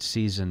water late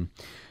season.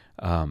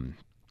 And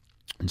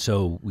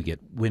so we get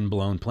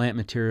wind-blown plant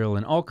material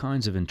and all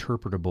kinds of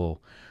interpretable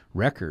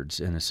records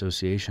in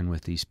association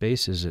with these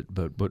spaces.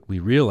 But what we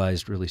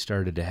realized really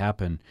started to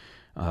happen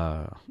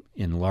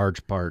in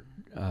large part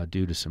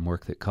due to some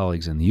work that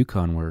colleagues in the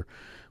Yukon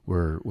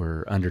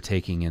were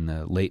undertaking in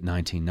the late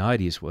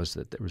 1990s was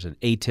that there was an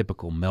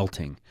atypical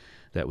melting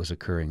that was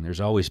occurring.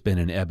 There's always been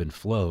an ebb and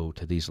flow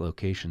to these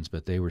locations,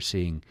 but they were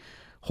seeing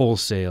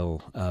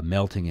wholesale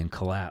melting and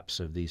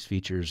collapse of these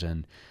features,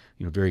 and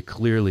very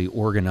clearly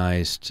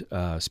organized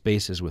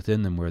spaces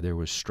within them where there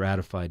was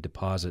stratified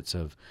deposits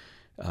of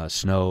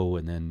snow,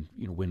 and then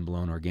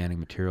wind-blown organic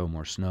material,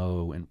 more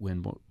snow, and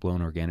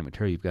wind-blown organic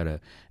material. You've got to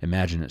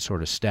imagine it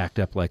sort of stacked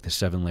up like the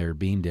 7-layer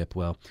bean dip.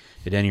 Well,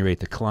 at any rate,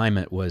 the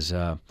climate was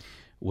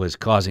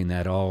causing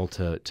that all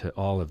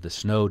of the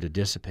snow to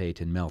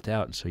dissipate and melt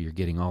out, and so you're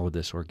getting all of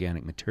this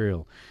organic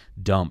material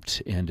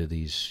dumped into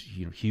these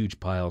huge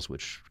piles,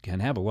 which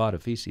can have a lot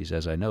of feces,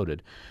 as I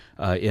noted,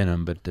 in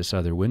them, but this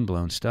other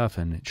wind-blown stuff.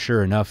 And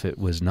sure enough, it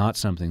was not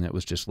something that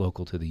was just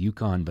local to the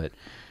Yukon, but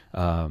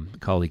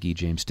colleague E.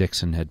 James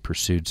Dixon had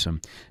pursued some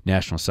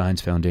National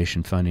Science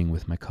Foundation funding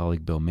with my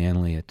colleague Bill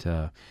Manley at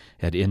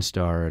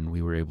Instar, and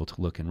we were able to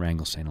look in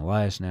Wrangell St.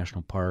 Elias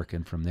National Park,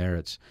 and from there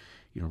it's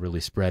really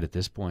spread at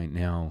this point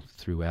now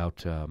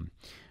throughout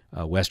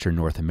Western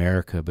North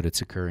America, but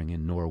it's occurring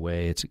in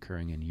Norway, it's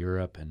occurring in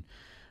Europe, and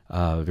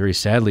very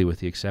sadly, with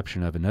the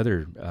exception of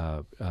another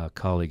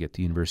colleague at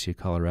the University of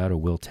Colorado,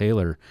 Will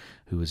Taylor,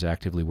 who is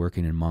actively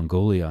working in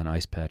Mongolia on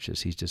ice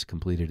patches. He's just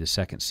completed his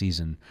second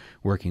season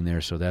working there,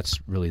 so that's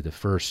really the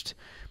first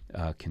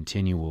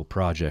continual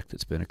project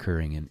that's been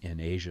occurring in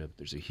Asia.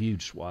 There's a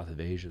huge swath of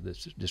Asia that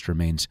just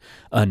remains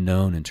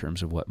unknown in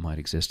terms of what might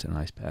exist in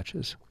ice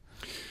patches.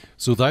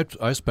 So the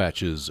ice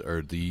patches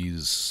are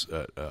these,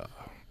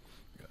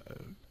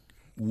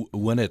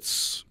 when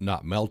it's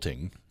not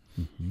melting,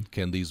 mm-hmm.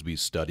 Can these be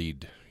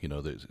studied? You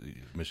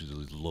mentioned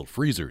these little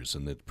freezers,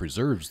 and it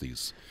preserves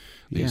these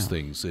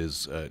things.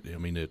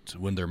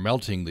 When they're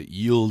melting, that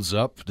yields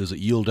up. Does it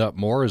yield up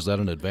more? Is that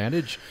an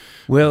advantage?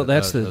 Well,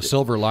 that's the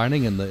silver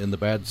lining in the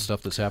bad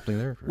stuff that's happening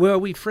there. Well,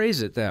 we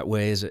phrase it that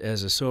way as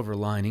a silver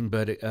lining,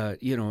 but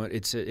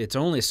it's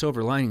only a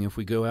silver lining if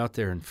we go out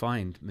there and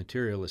find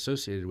material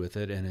associated with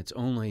it, and it's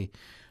only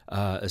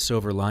a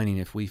silver lining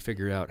if we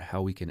figure out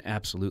how we can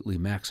absolutely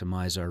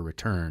maximize our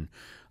return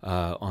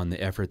on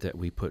the effort that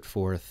we put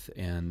forth.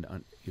 And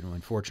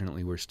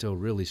unfortunately, we're still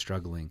really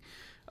struggling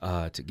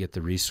to get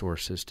the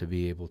resources to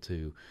be able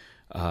to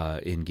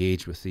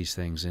engage with these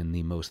things in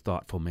the most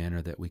thoughtful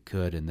manner that we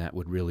could, and that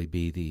would really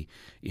be the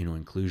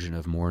inclusion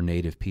of more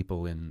Native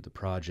people in the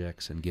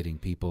projects and getting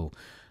people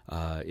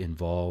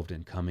involved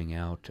and coming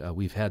out.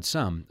 We've had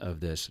some of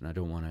this, and I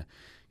don't want to.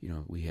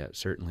 We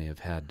certainly have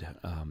had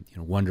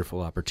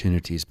wonderful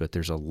opportunities, but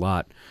there's a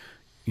lot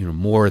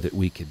more that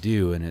we could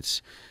do, and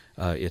it's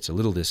a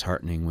little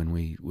disheartening when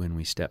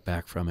we step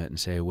back from it and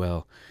say,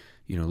 well,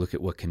 look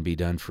at what can be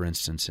done, for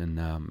instance, in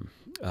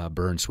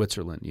Bern,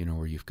 Switzerland,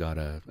 where you've got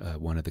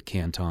one of the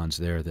cantons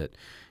there that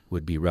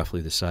would be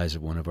roughly the size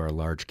of one of our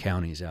large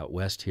counties out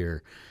west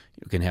here.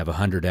 You can have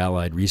 100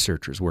 allied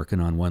researchers working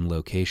on one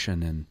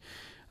location, and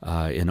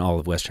in all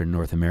of Western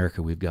North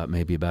America, we've got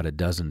maybe about a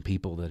dozen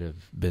people that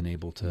have been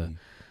able to,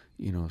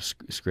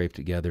 scrape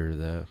together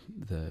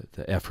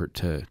the effort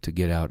to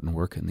get out and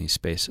work in these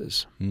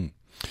spaces.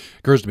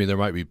 Occurs to me there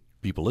might be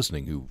people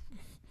listening who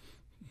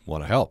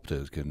want to help.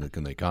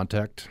 Can they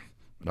contact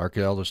an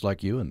archaeologist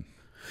like you? And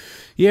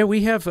yeah,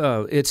 we have.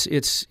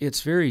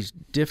 It's very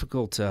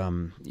difficult.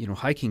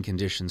 Hiking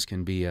conditions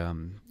can be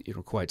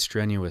quite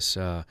strenuous.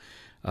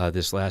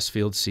 This last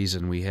field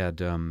season, we had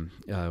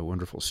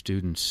wonderful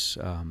students,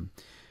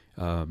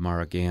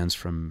 Mara Gans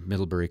from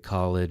Middlebury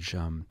College,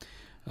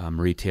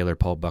 Marie Taylor,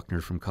 Paul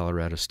Buckner from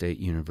Colorado State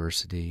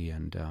University,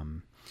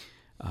 and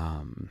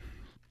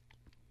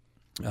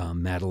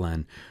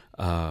Madeline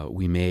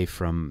May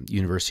from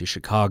University of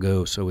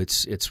Chicago. So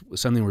it's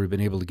something where we've been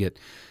able to get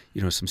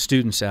some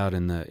students out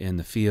in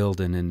the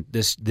field, and then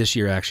this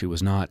year actually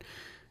was not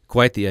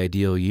quite the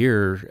ideal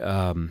year,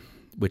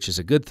 which is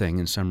a good thing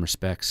in some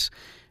respects.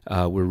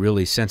 We're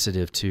really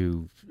sensitive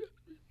to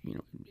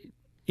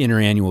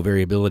interannual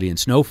variability in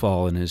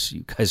snowfall, and as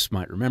you guys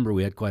might remember,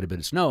 we had quite a bit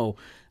of snow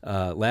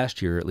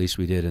last year. At least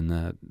we did in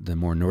the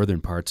more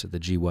northern parts of the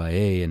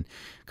GYA, and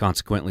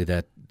consequently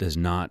that does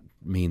not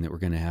mean that we're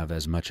going to have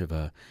as much of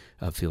a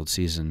field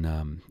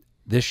season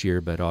this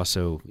year, but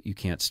also you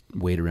can't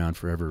wait around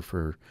forever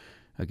for,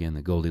 again,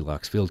 the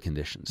Goldilocks field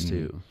conditions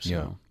too.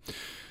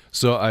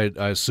 So I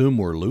assume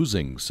we're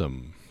losing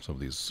some of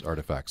these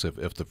artifacts.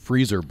 If the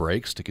freezer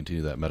breaks, to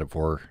continue that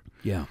metaphor,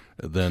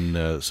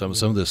 then some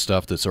of this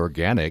stuff that's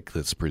organic,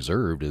 that's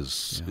preserved,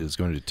 is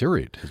going to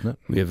deteriorate, isn't it?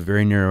 We have a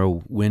very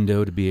narrow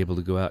window to be able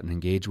to go out and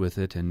engage with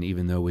it, and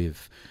even though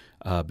we've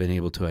been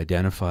able to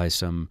identify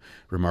some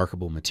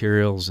remarkable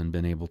materials and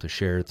been able to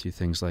share it through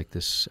things like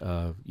this,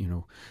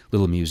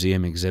 little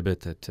museum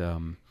exhibit that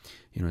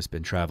has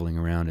been traveling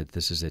around.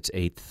 This is its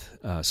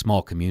 8th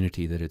small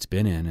community that it's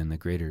been in the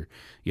greater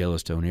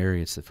Yellowstone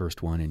area. It's the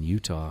first one in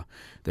Utah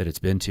that it's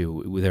been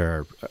to. There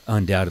are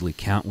undoubtedly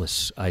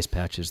countless ice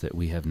patches that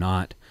we have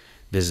not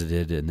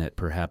visited and that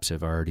perhaps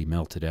have already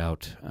melted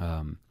out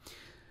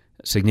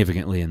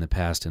significantly in the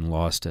past and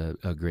lost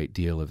a great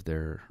deal of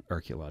their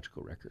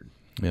archaeological record.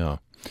 Yeah.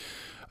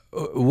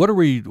 What are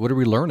we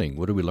learning?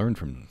 What do we learn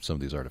from some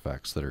of these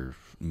artifacts that are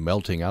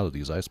melting out of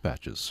these ice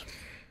patches?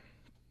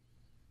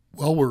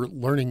 Well, we're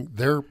learning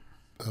they're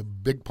a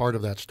big part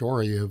of that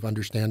story of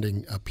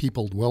understanding a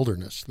peopled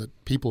wilderness,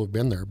 that people have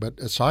been there. But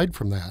aside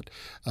from that,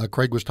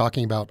 Craig was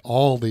talking about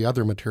all the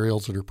other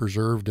materials that are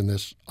preserved in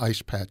this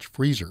ice patch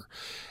freezer.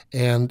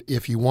 And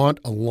if you want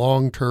a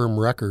long-term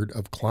record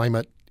of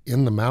climate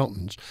in the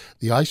mountains,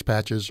 the ice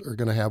patches are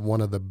going to have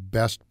one of the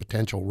best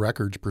potential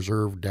records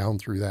preserved down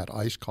through that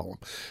ice column.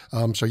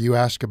 So you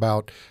ask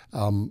about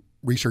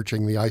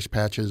researching the ice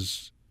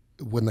patches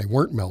when they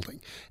weren't melting.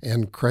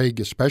 And Craig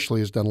especially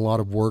has done a lot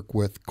of work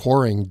with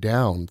coring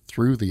down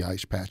through the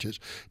ice patches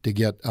to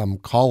get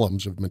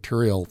columns of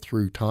material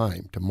through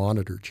time to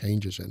monitor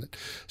changes in it.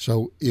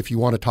 So if you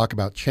want to talk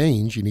about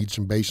change, you need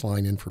some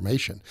baseline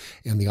information.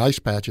 And the ice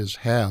patches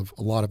have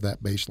a lot of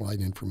that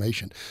baseline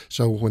information.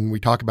 So when we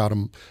talk about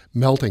them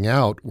melting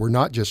out, we're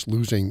not just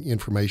losing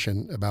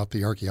information about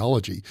the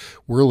archaeology.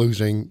 We're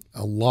losing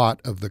a lot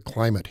of the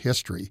climate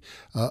history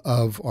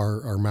of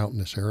our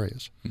mountainous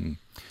areas. Mm-hmm.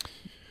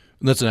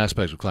 And that's an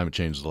aspect of climate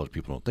change that a lot of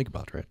people don't think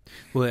about, right?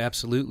 Well,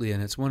 absolutely,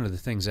 and it's one of the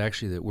things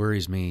actually that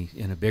worries me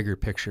in a bigger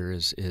picture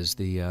is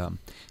the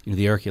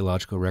the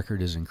archaeological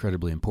record is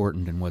incredibly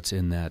important, and what's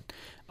in that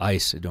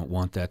ice. I don't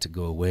want that to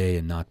go away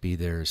and not be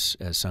there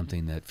as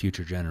something that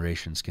future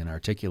generations can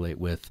articulate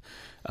with.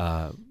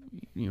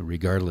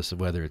 Regardless of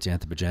whether it's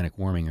anthropogenic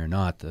warming or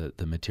not,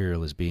 the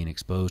material is being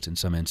exposed. In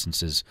some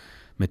instances,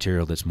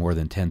 material that's more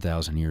than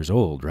 10,000 years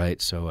old,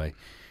 right? So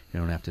you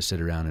don't have to sit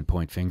around and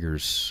point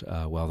fingers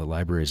while the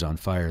library is on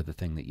fire. The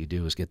thing that you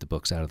do is get the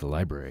books out of the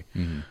library,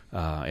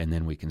 and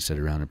then we can sit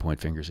around and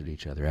point fingers at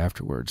each other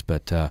afterwards.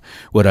 But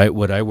what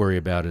I worry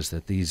about is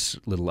that these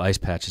little ice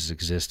patches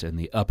exist in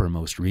the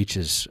uppermost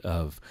reaches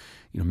of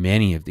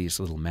many of these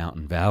little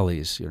mountain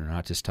valleys. You're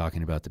not just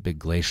talking about the big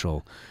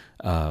glacial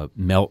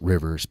melt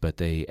rivers, but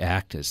they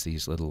act as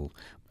these little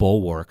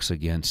bulwarks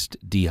against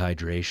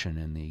dehydration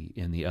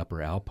in the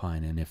upper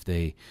alpine. And if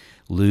they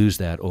lose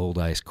that old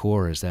ice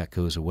core as that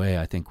goes away,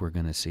 I think we're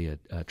going to see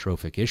a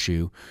trophic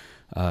issue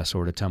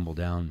sort of tumble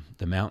down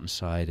the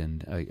mountainside.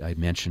 And I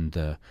mentioned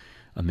the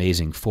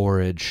amazing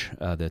forage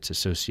that's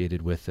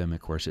associated with them.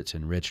 Of course, it's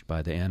enriched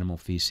by the animal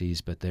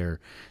feces, but they're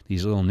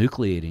these little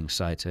nucleating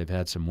sites. I've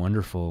had some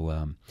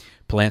wonderful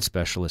plant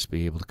specialists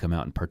be able to come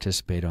out and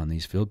participate on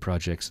these field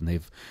projects, and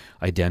they've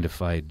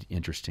identified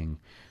interesting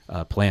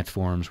plant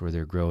forms where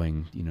they're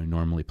growing.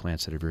 Normally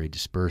plants that are very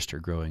dispersed are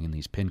growing in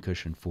these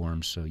pincushion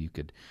forms, so you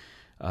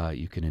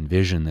can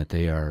envision that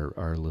they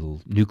are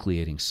little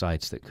nucleating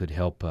sites that could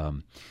help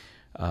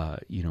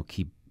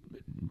keep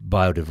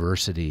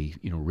biodiversity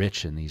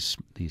rich in these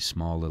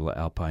small little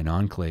alpine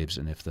enclaves.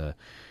 And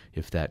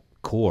if that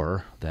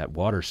core, that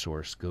water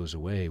source, goes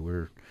away,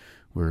 we're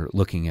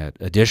looking at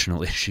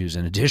additional issues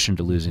in addition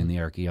to losing the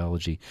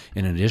archaeology,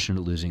 in addition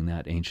to losing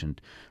that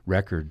ancient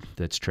record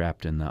that's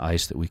trapped in the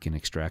ice that we can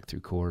extract through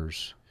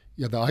cores.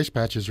 Yeah, the ice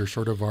patches are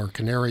sort of our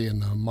canary in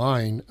the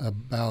mine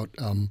about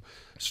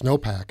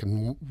snowpack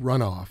and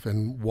runoff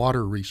and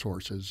water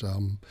resources.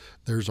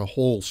 There's a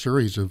whole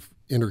series of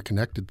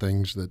interconnected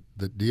things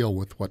that deal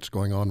with what's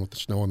going on with the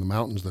snow in the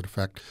mountains that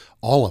affect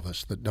all of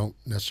us that don't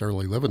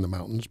necessarily live in the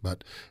mountains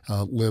but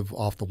live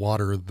off the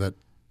water that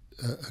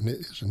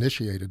is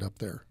initiated up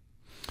there.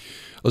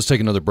 Let's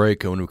take another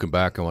break. When we come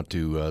back, I want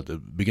to, at the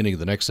beginning of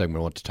the next segment,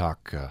 I want to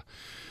talk,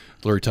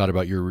 Larry Todd,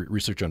 about your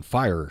research on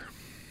fire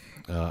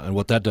and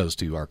what that does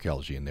to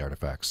archaeology and the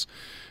artifacts.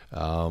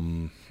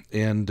 And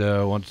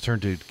I want to turn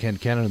to Ken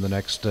Cannon in the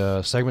next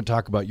segment,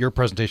 talk about your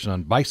presentation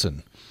on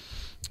bison.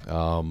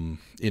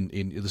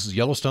 This is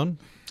Yellowstone?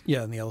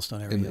 Yeah, in the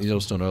Yellowstone area. In the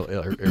Yellowstone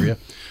area.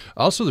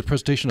 Also, the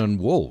presentation on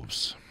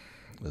wolves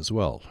as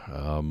well,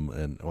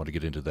 and I want to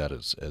get into that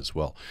as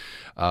well.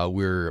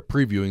 We're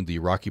previewing the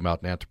Rocky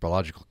Mountain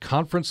Anthropological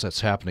Conference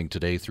that's happening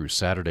today through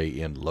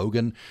Saturday in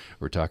Logan.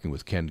 We're talking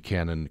with Ken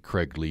Cannon,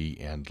 Craig Lee,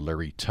 and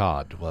Larry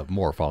Todd. We'll have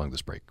more following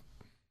this break.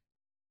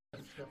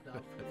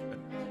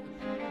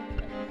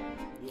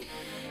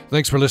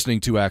 Thanks for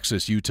listening to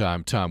Access Utah.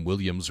 I'm Tom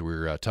Williams.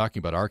 We're talking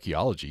about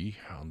archaeology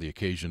on the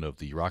occasion of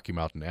the Rocky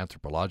Mountain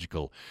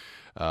Anthropological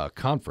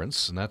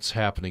Conference, and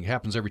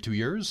happens every 2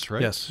 years,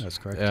 right? Yes, that's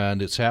correct.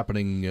 And it's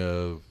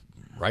happening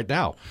right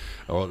now,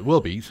 or it will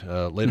be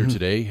later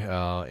today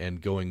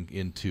and going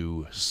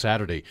into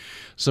Saturday.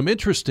 Some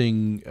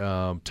interesting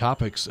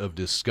topics of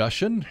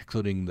discussion,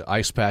 including the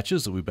ice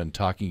patches that we've been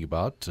talking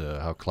about,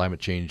 how climate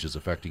change is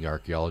affecting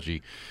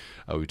archaeology.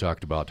 We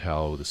talked about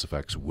how this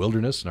affects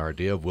wilderness and our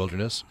idea of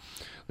wilderness.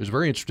 There's a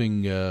very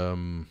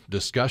interesting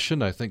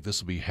discussion. I think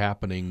this will be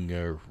happening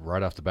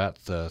right off the bat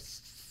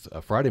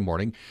Friday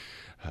morning.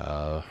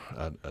 A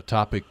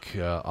topic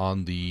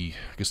on the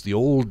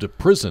old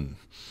prison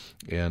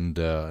and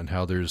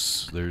how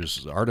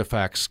there's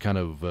artifacts kind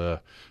of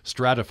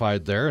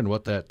stratified there, and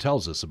what that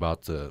tells us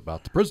about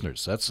the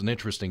prisoners. That's an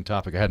interesting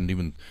topic I hadn't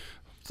even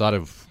thought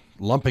of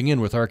lumping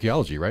in with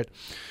archaeology, right?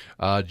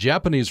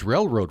 Japanese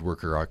Railroad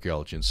Worker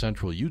Archaeology in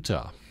central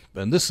Utah.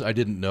 And this I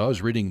didn't know. I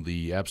was reading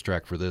the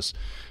abstract for this.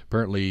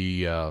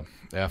 Apparently,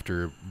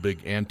 after big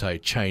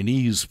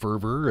anti-Chinese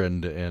fervor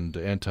and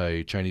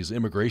anti-Chinese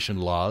immigration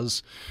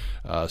laws,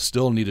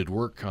 still needed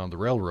work on the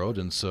railroad,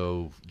 and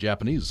so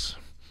Japanese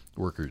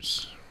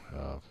workers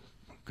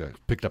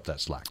picked up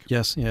that slack.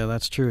 Yes, yeah,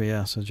 that's true.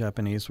 Yeah, so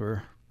Japanese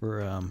were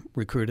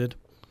recruited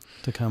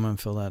to come and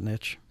fill that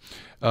niche.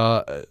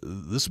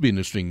 This would be an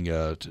interesting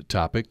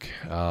topic,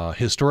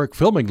 historic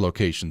filming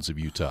locations of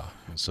Utah.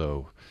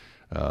 So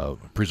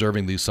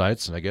preserving these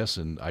sites, and I guess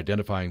in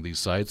identifying these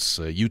sites,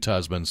 Utah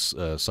has been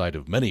a site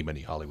of many,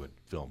 many Hollywood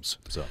films.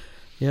 So,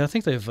 yeah, I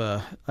think they've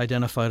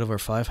identified over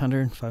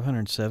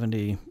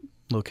 570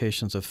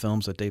 locations of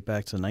films that date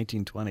back to the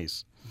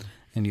 1920s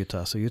in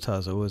Utah. So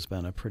Utah's always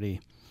been a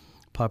pretty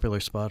popular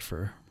spot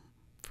for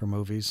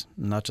movies,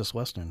 not just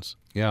Westerns.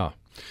 Yeah.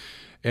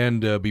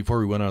 And before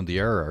we went on the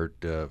air,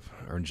 our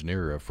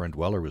engineer, Friend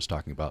Weller, was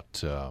talking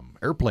about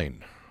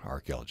airplane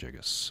archaeology, I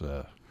guess,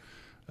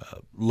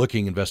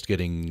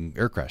 investigating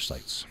air crash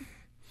sites.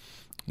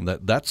 And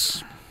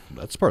that's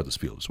part of this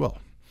field as well.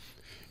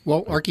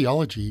 Well,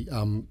 archaeology,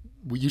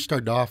 you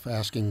started off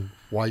asking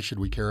why should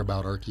we care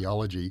about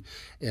archaeology,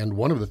 and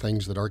one of the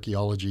things that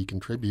archaeology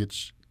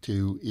contributes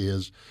to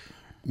is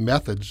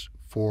methods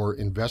for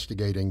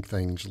investigating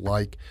things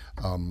like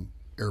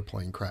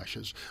airplane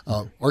crashes.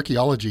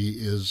 Archaeology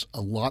is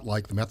a lot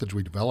like the methods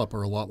we develop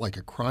are a lot like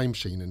a crime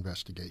scene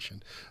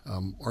investigation.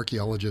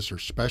 Archaeologists are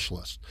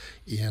specialists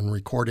in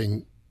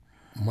recording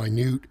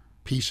minute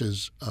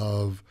pieces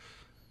of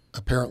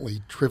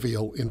apparently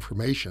trivial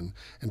information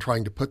and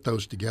trying to put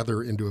those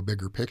together into a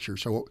bigger picture.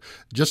 So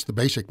just the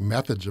basic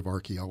methods of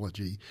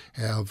archaeology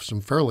have some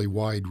fairly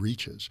wide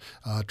reaches,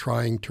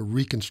 trying to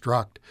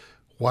reconstruct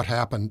what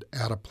happened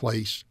at a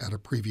place at a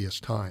previous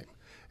time.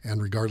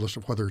 And regardless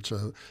of whether it's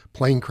a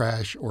plane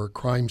crash or a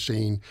crime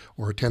scene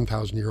or a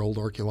 10,000-year-old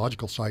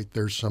archaeological site,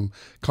 there's some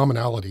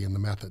commonality in the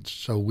methods.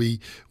 So we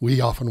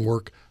often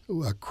work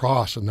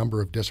across a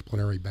number of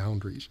disciplinary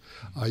boundaries.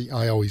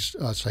 I always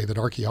say that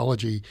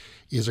archaeology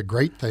is a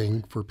great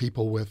thing for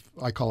people with,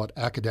 I call it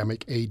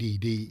academic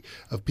ADD,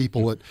 of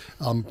people that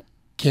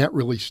can't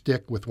really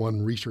stick with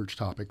one research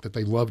topic, that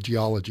they love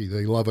geology,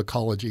 they love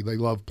ecology, they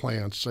love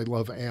plants, they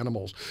love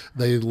animals,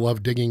 they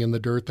love digging in the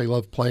dirt, they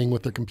love playing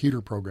with their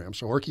computer programs.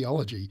 So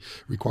archaeology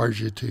requires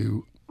you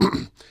to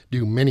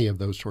do many of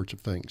those sorts of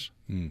things.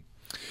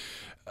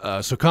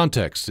 So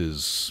context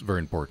is very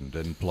important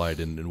and implied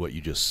in what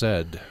you just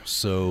said.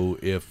 So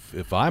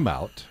if I'm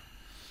out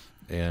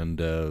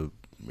and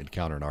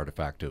encounter an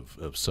artifact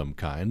of some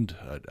kind,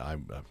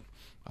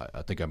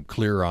 I think I'm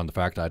clear on the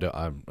fact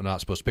I'm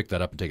not supposed to pick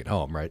that up and take it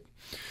home, right?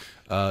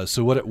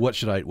 So what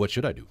should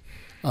I do?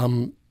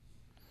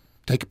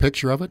 Take a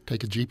picture of it.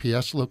 Take a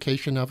GPS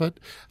location of it.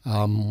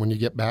 When you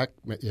get back,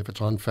 if it's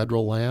on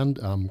federal land,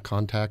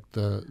 contact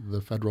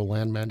the Federal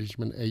Land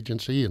Management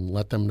Agency and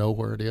let them know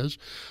where it is.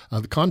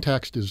 The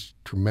context is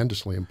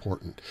tremendously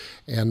important.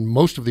 And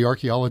most of the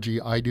archaeology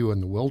I do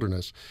in the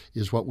wilderness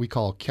is what we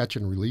call catch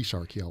and release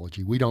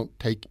archaeology. We don't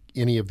take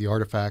any of the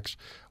artifacts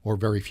or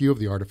very few of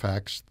the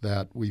artifacts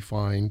that we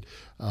find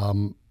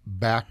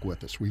back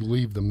with us. We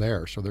leave them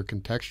there. So their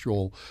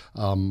contextual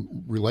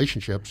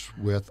relationships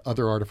with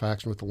other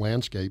artifacts and with the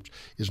landscapes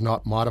is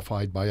not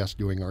modified by us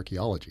doing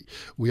archaeology.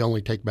 We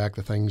only take back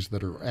the things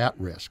that are at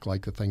risk,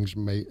 like the things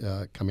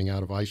coming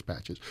out of ice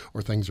patches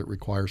or things that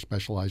require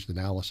specialized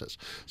analysis.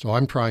 So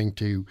I'm trying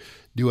to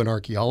do an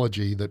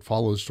archaeology that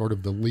follows sort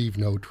of the leave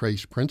no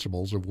trace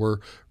principles of we're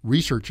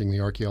researching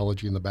the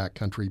archaeology in the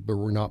backcountry, but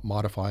we're not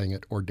modifying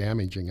it or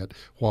damaging it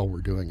while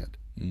we're doing it.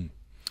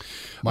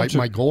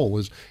 My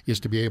goal is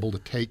to be able to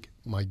take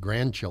my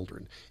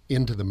grandchildren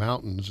into the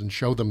mountains and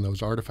show them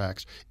those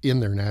artifacts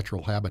in their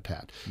natural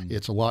habitat.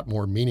 It's a lot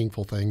more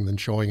meaningful thing than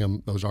showing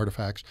them those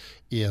artifacts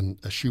in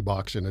a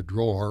shoebox in a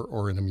drawer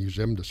or in a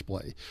museum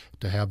display,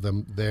 to have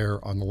them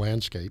there on the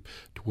landscape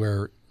to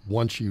where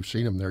once you've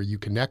seen them there, you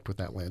connect with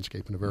that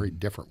landscape in a very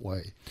different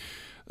way.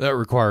 That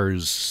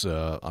requires,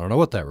 I don't know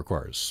what that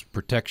requires,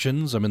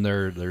 protections. I mean,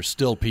 there's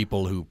still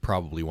people who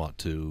probably want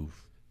to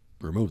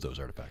remove those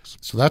artifacts.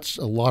 So that's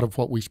a lot of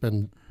what we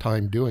spend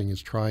time doing,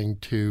 is trying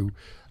to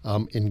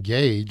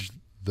engage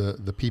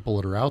the people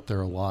that are out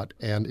there a lot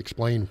and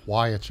explain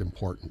why it's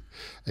important.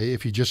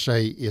 If you just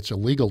say it's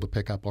illegal to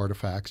pick up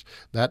artifacts,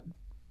 that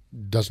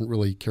doesn't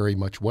really carry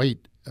much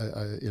weight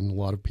in a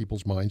lot of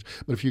people's minds.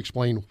 But if you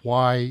explain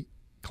why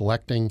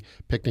collecting,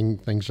 picking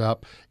things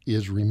up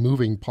is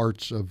removing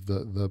parts of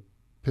the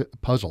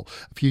puzzle.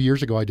 A few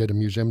years ago, I did a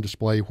museum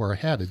display where I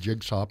had a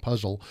jigsaw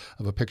puzzle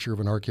of a picture of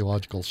an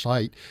archaeological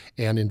site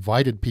and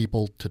invited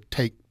people to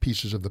take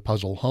pieces of the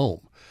puzzle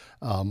home.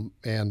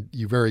 And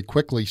you very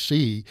quickly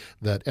see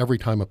that every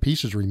time a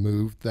piece is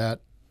removed,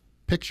 that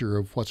picture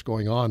of what's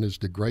going on is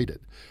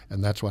degraded.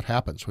 And that's what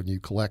happens when you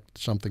collect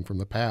something from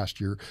the past.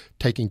 You're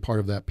taking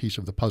part of that piece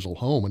of the puzzle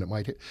home, and it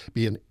might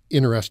be an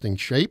interesting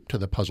shape to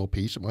the puzzle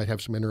piece. It might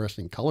have some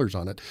interesting colors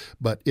on it,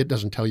 but it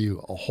doesn't tell you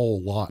a whole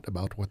lot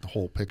about what the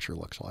whole picture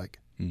looks like.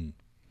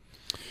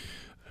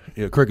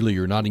 Yeah, Craigley,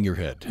 you're nodding your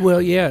head.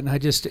 Well, yeah, and I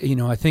just,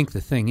 I think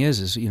the thing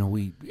is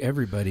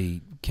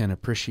everybody can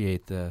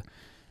appreciate the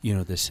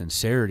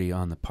sincerity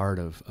on the part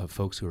of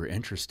folks who are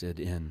interested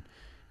in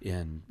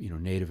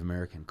Native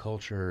American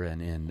culture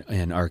and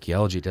in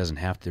archaeology. It doesn't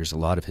have to. There's a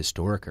lot of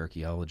historic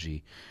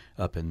archaeology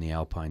up in the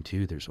Alpine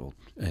too. There's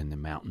in the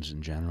mountains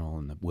in general,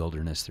 and the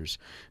wilderness. There's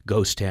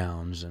ghost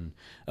towns and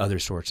other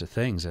sorts of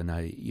things. And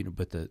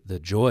but the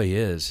joy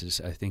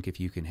is I think if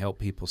you can help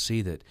people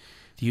see that,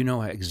 do you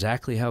know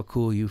exactly how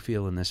cool you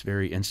feel in this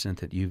very instant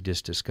that you've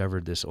just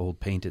discovered this old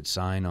painted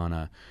sign on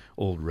a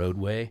old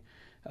roadway,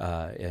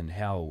 and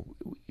how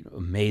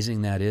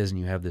amazing that is, and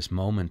you have this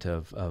moment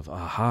of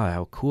aha,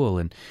 how cool.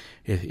 And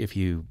if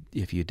you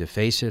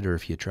deface it, or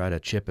if you try to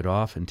chip it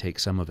off and take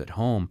some of it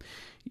home,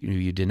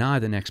 you deny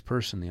the next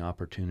person the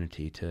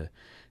opportunity to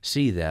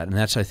see that. And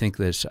that's, I think,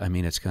 it's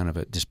kind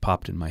of just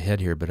popped in my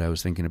head here, but I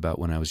was thinking about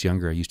when I was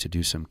younger, I used to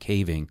do some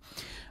caving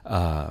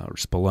or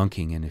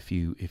spelunking, and if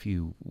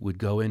you would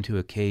go into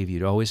a cave,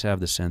 you'd always have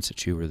the sense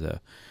that you were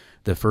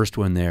the first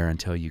one there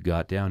until you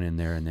got down in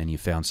there, and then you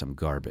found some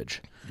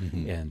garbage.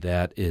 Mm-hmm. And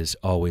that is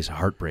always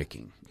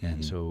heartbreaking. Mm-hmm.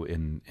 And so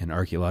in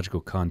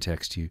archaeological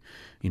context,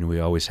 we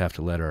always have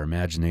to let our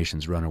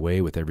imaginations run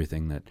away with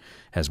everything that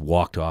has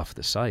walked off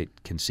the site,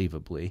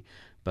 conceivably.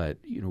 But,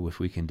 if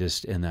we can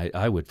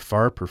I would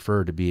far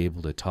prefer to be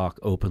able to talk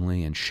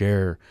openly and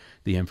share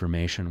the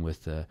information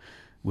with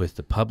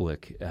the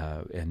public,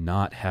 and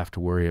not have to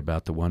worry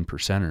about the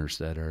 1%ers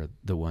that are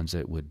the ones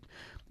that would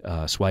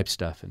swipe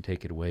stuff and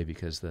take it away,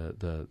 because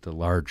the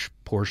large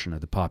portion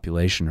of the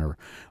population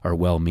are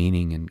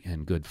well-meaning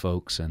and good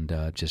folks,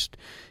 and just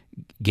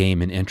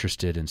game and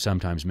interested, and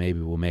sometimes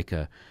maybe will make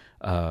a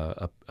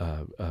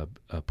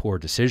poor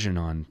decision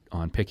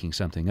on picking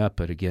something up.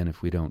 But again,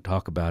 if we don't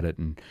talk about it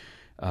and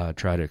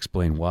try to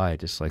explain why,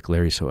 just like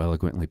Larry so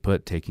eloquently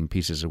put, taking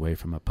pieces away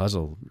from a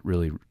puzzle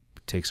really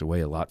takes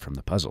away a lot from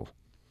the puzzle.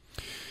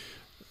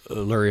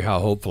 Larry, how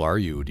hopeful are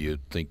you? Do you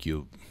think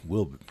you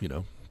will,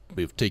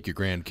 take your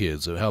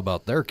grandkids? How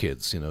about their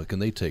kids? Can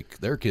they take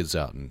their kids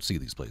out and see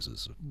these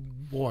places?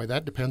 Boy,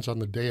 that depends on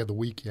the day of the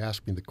week you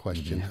ask me the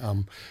question.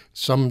 Mm-hmm.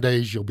 Some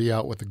days you'll be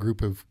out with a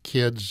group of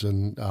kids,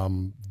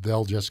 and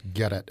they'll just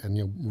get it, and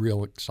you're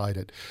real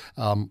excited.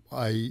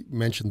 I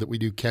mentioned that we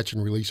do catch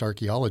and release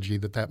archaeology,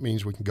 that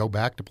means we can go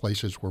back to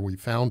places where we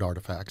found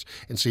artifacts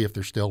and see if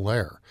they're still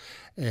there.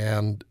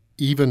 And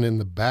even in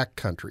the back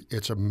country,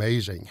 it's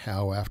amazing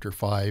how after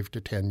 5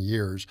 to 10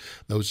 years,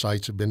 those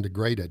sites have been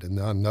degraded. And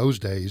on those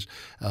days,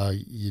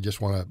 you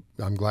just want to,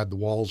 I'm glad the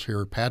walls here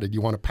are padded,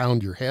 you want to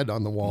pound your head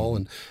on the wall.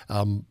 Mm-hmm.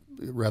 And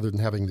rather than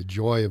having the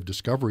joy of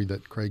discovery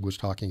that Craig was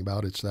talking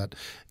about, it's that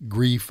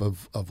grief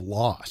of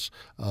loss,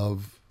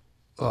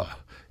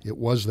 it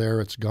was there,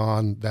 it's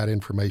gone, that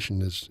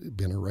information has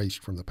been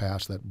erased from the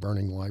past, that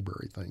burning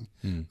library thing.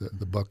 Mm.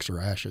 The books are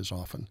ashes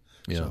often.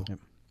 Yeah. So. Yep.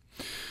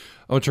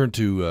 I want to turn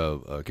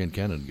to Ken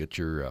Cannon and get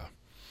your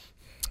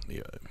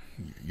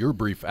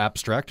brief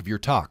abstract of your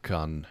talk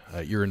on.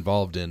 You're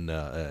involved in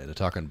a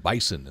talk on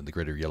bison in the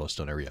greater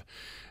Yellowstone area,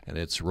 and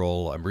its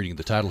role. I'm reading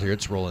the title here.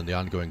 Its role in the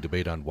ongoing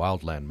debate on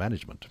wildland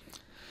management.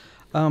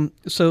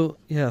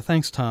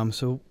 Thanks, Tom.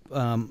 So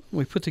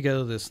we put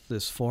together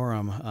this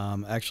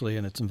forum actually,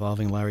 and it's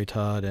involving Larry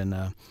Todd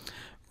and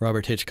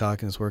Robert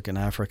Hitchcock and his work in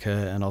Africa,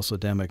 and also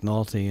Dan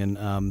McNulty,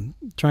 and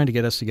trying to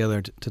get us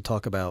together to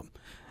talk about,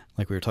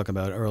 like we were talking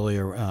about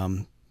earlier,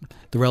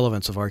 the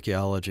relevance of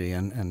archaeology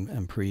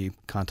and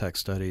pre-contact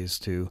studies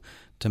to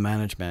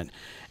management.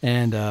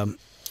 And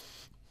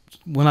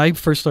when I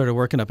first started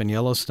working up in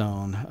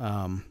Yellowstone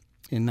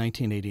in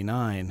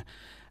 1989,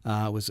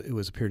 it was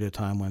a period of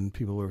time when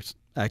people were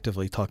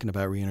actively talking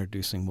about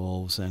reintroducing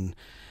wolves, and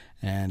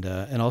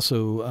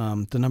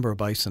also the number of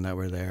bison that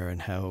were there,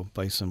 and how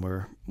bison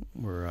were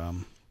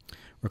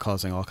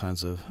causing all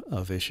kinds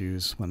of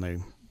issues when they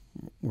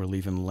were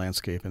leaving the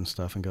landscape and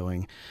stuff and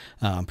going,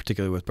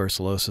 particularly with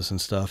brucellosis and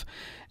stuff.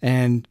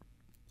 And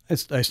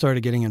I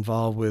started getting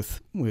involved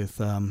with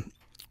some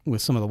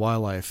of the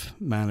wildlife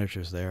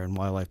managers there and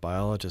wildlife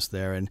biologists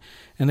there, and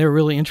they were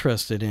really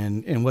interested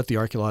in what the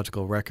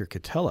archaeological record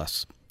could tell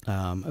us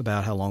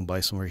about how long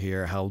bison were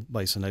here, how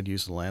bison had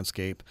used the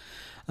landscape,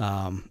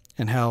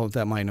 and how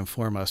that might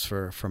inform us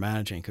for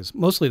managing. Because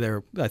mostly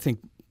they're, I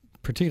think,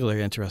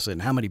 particularly interested in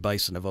how many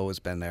bison have always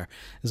been there.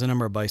 There's a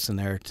number of bison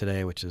there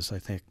today, which is, I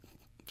think,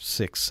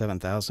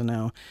 7,000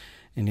 now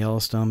in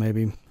Yellowstone,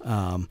 maybe.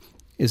 Have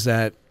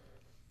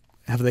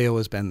they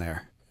always been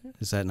there?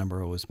 Has that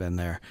number always been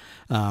there?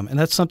 And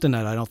that's something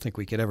that I don't think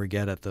we could ever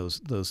get at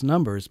those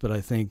numbers, but I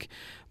think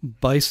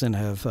bison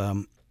have,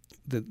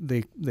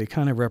 they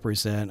kind of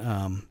represent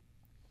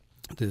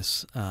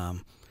this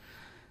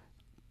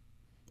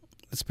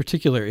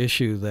particular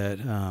issue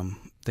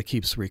that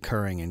keeps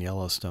recurring in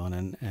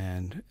Yellowstone,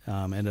 and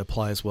it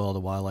applies well to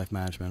wildlife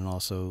management and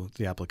also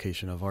the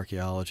application of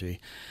archaeology.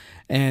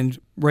 And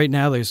right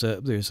now there's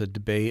a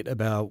debate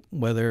about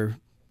whether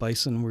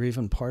bison were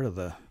even part of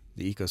the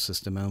the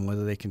ecosystem and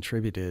whether they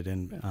contributed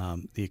in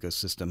the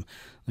ecosystem.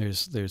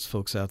 There's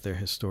folks out there,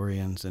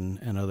 historians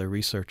and other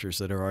researchers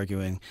that are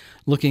arguing,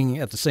 looking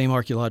at the same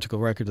archaeological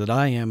record that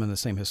I am and the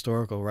same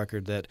historical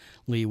record that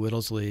Lee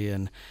Whittlesley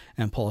and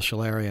Paul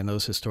Schilleri and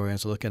those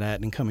historians are looking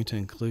at, and coming to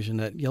the conclusion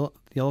that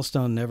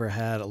Yellowstone never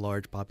had a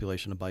large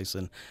population of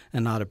bison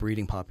and not a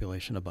breeding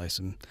population of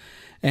bison.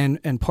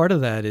 And part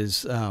of that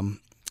is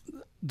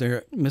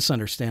their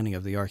misunderstanding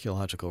of the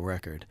archaeological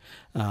record.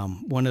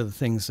 One of the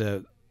things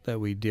that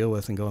we deal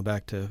with, and going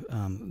back to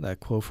that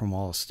quote from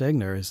Wallace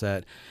Stegner, is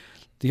that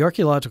the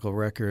archaeological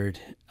record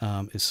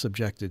is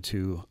subjected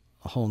to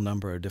a whole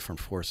number of different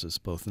forces,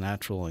 both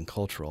natural and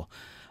cultural.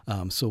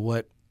 So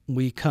what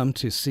we come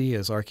to see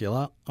as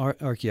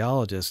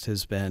archaeologists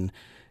has been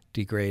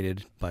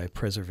degraded by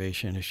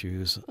preservation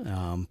issues,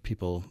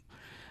 people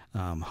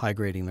high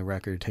grading the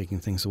record, taking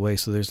things away.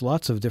 So there's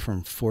lots of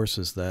different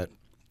forces that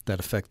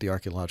affect the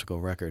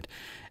archaeological record.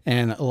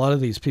 And a lot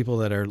of these people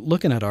that are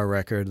looking at our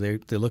record,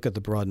 they look at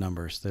the broad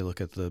numbers. They look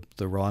at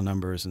the raw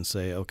numbers and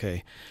say,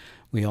 okay,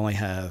 we only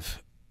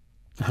have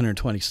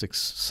 126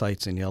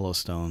 sites in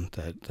Yellowstone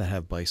that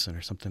have bison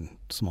or something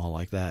small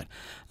like that.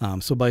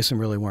 So bison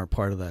really weren't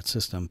part of that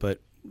system, but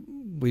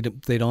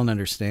they don't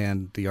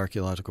understand the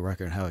archaeological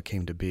record and how it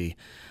came to be.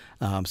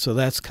 So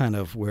that's kind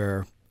of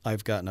where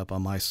I've gotten up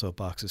on my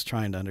soapbox, is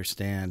trying to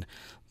understand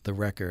the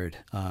record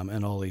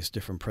and all these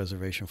different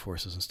preservation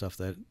forces and stuff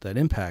that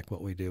impact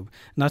what we do.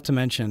 Not to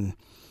mention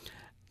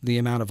the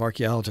amount of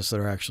archaeologists that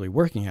are actually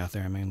working out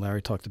there. I mean,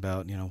 Larry talked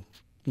about,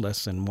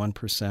 less than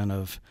 1%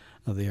 of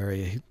the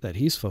area that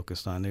he's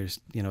focused on. There's,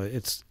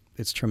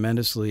 it's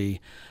tremendously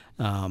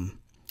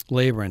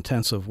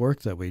labor-intensive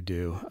work that we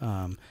do.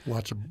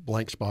 Lots of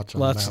blank spots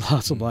on the map.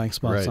 Lots of blank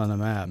spots Right. on the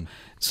map.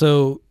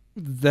 So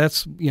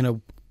that's,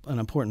 an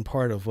important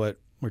part of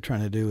what we're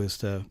trying to do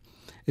is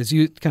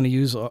you kind of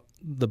use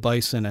the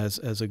bison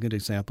as a good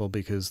example,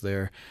 because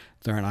they're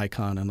an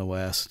icon in the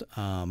West,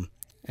 but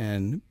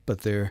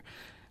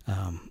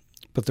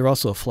they're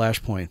also a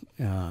flashpoint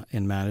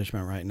in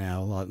management right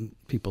now. A lot of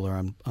people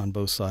are on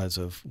both sides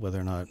of whether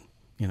or not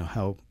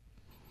how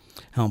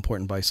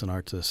important bison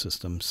are to the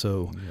system.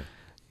 So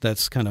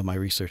that's kind of my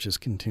research, is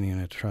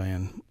continuing to try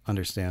and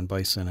understand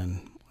bison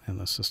and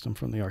the system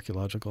from the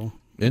archaeological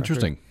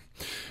Interesting. record.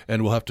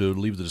 And we'll have to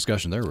leave the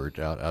discussion there. We're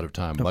out of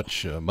time.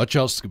 Much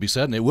else could be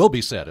said, and it will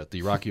be said at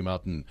the Rocky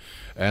Mountain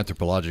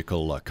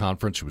Anthropological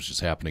Conference, which is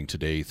happening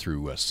today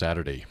through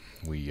Saturday.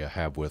 We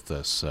have with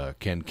us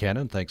Ken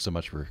Cannon. Thanks so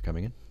much for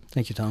coming in.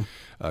 Thank you, Tom.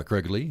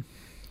 Craig Lee.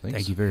 Thanks.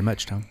 Thank you very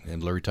much, Tom.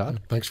 And Larry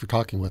Todd. Thanks for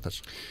talking with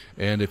us.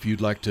 And if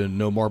you'd like to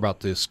know more about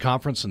this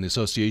conference and the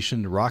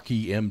association,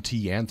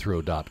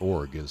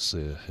 rockymtanthro.org is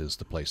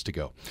the place to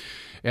go.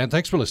 And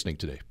thanks for listening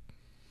today.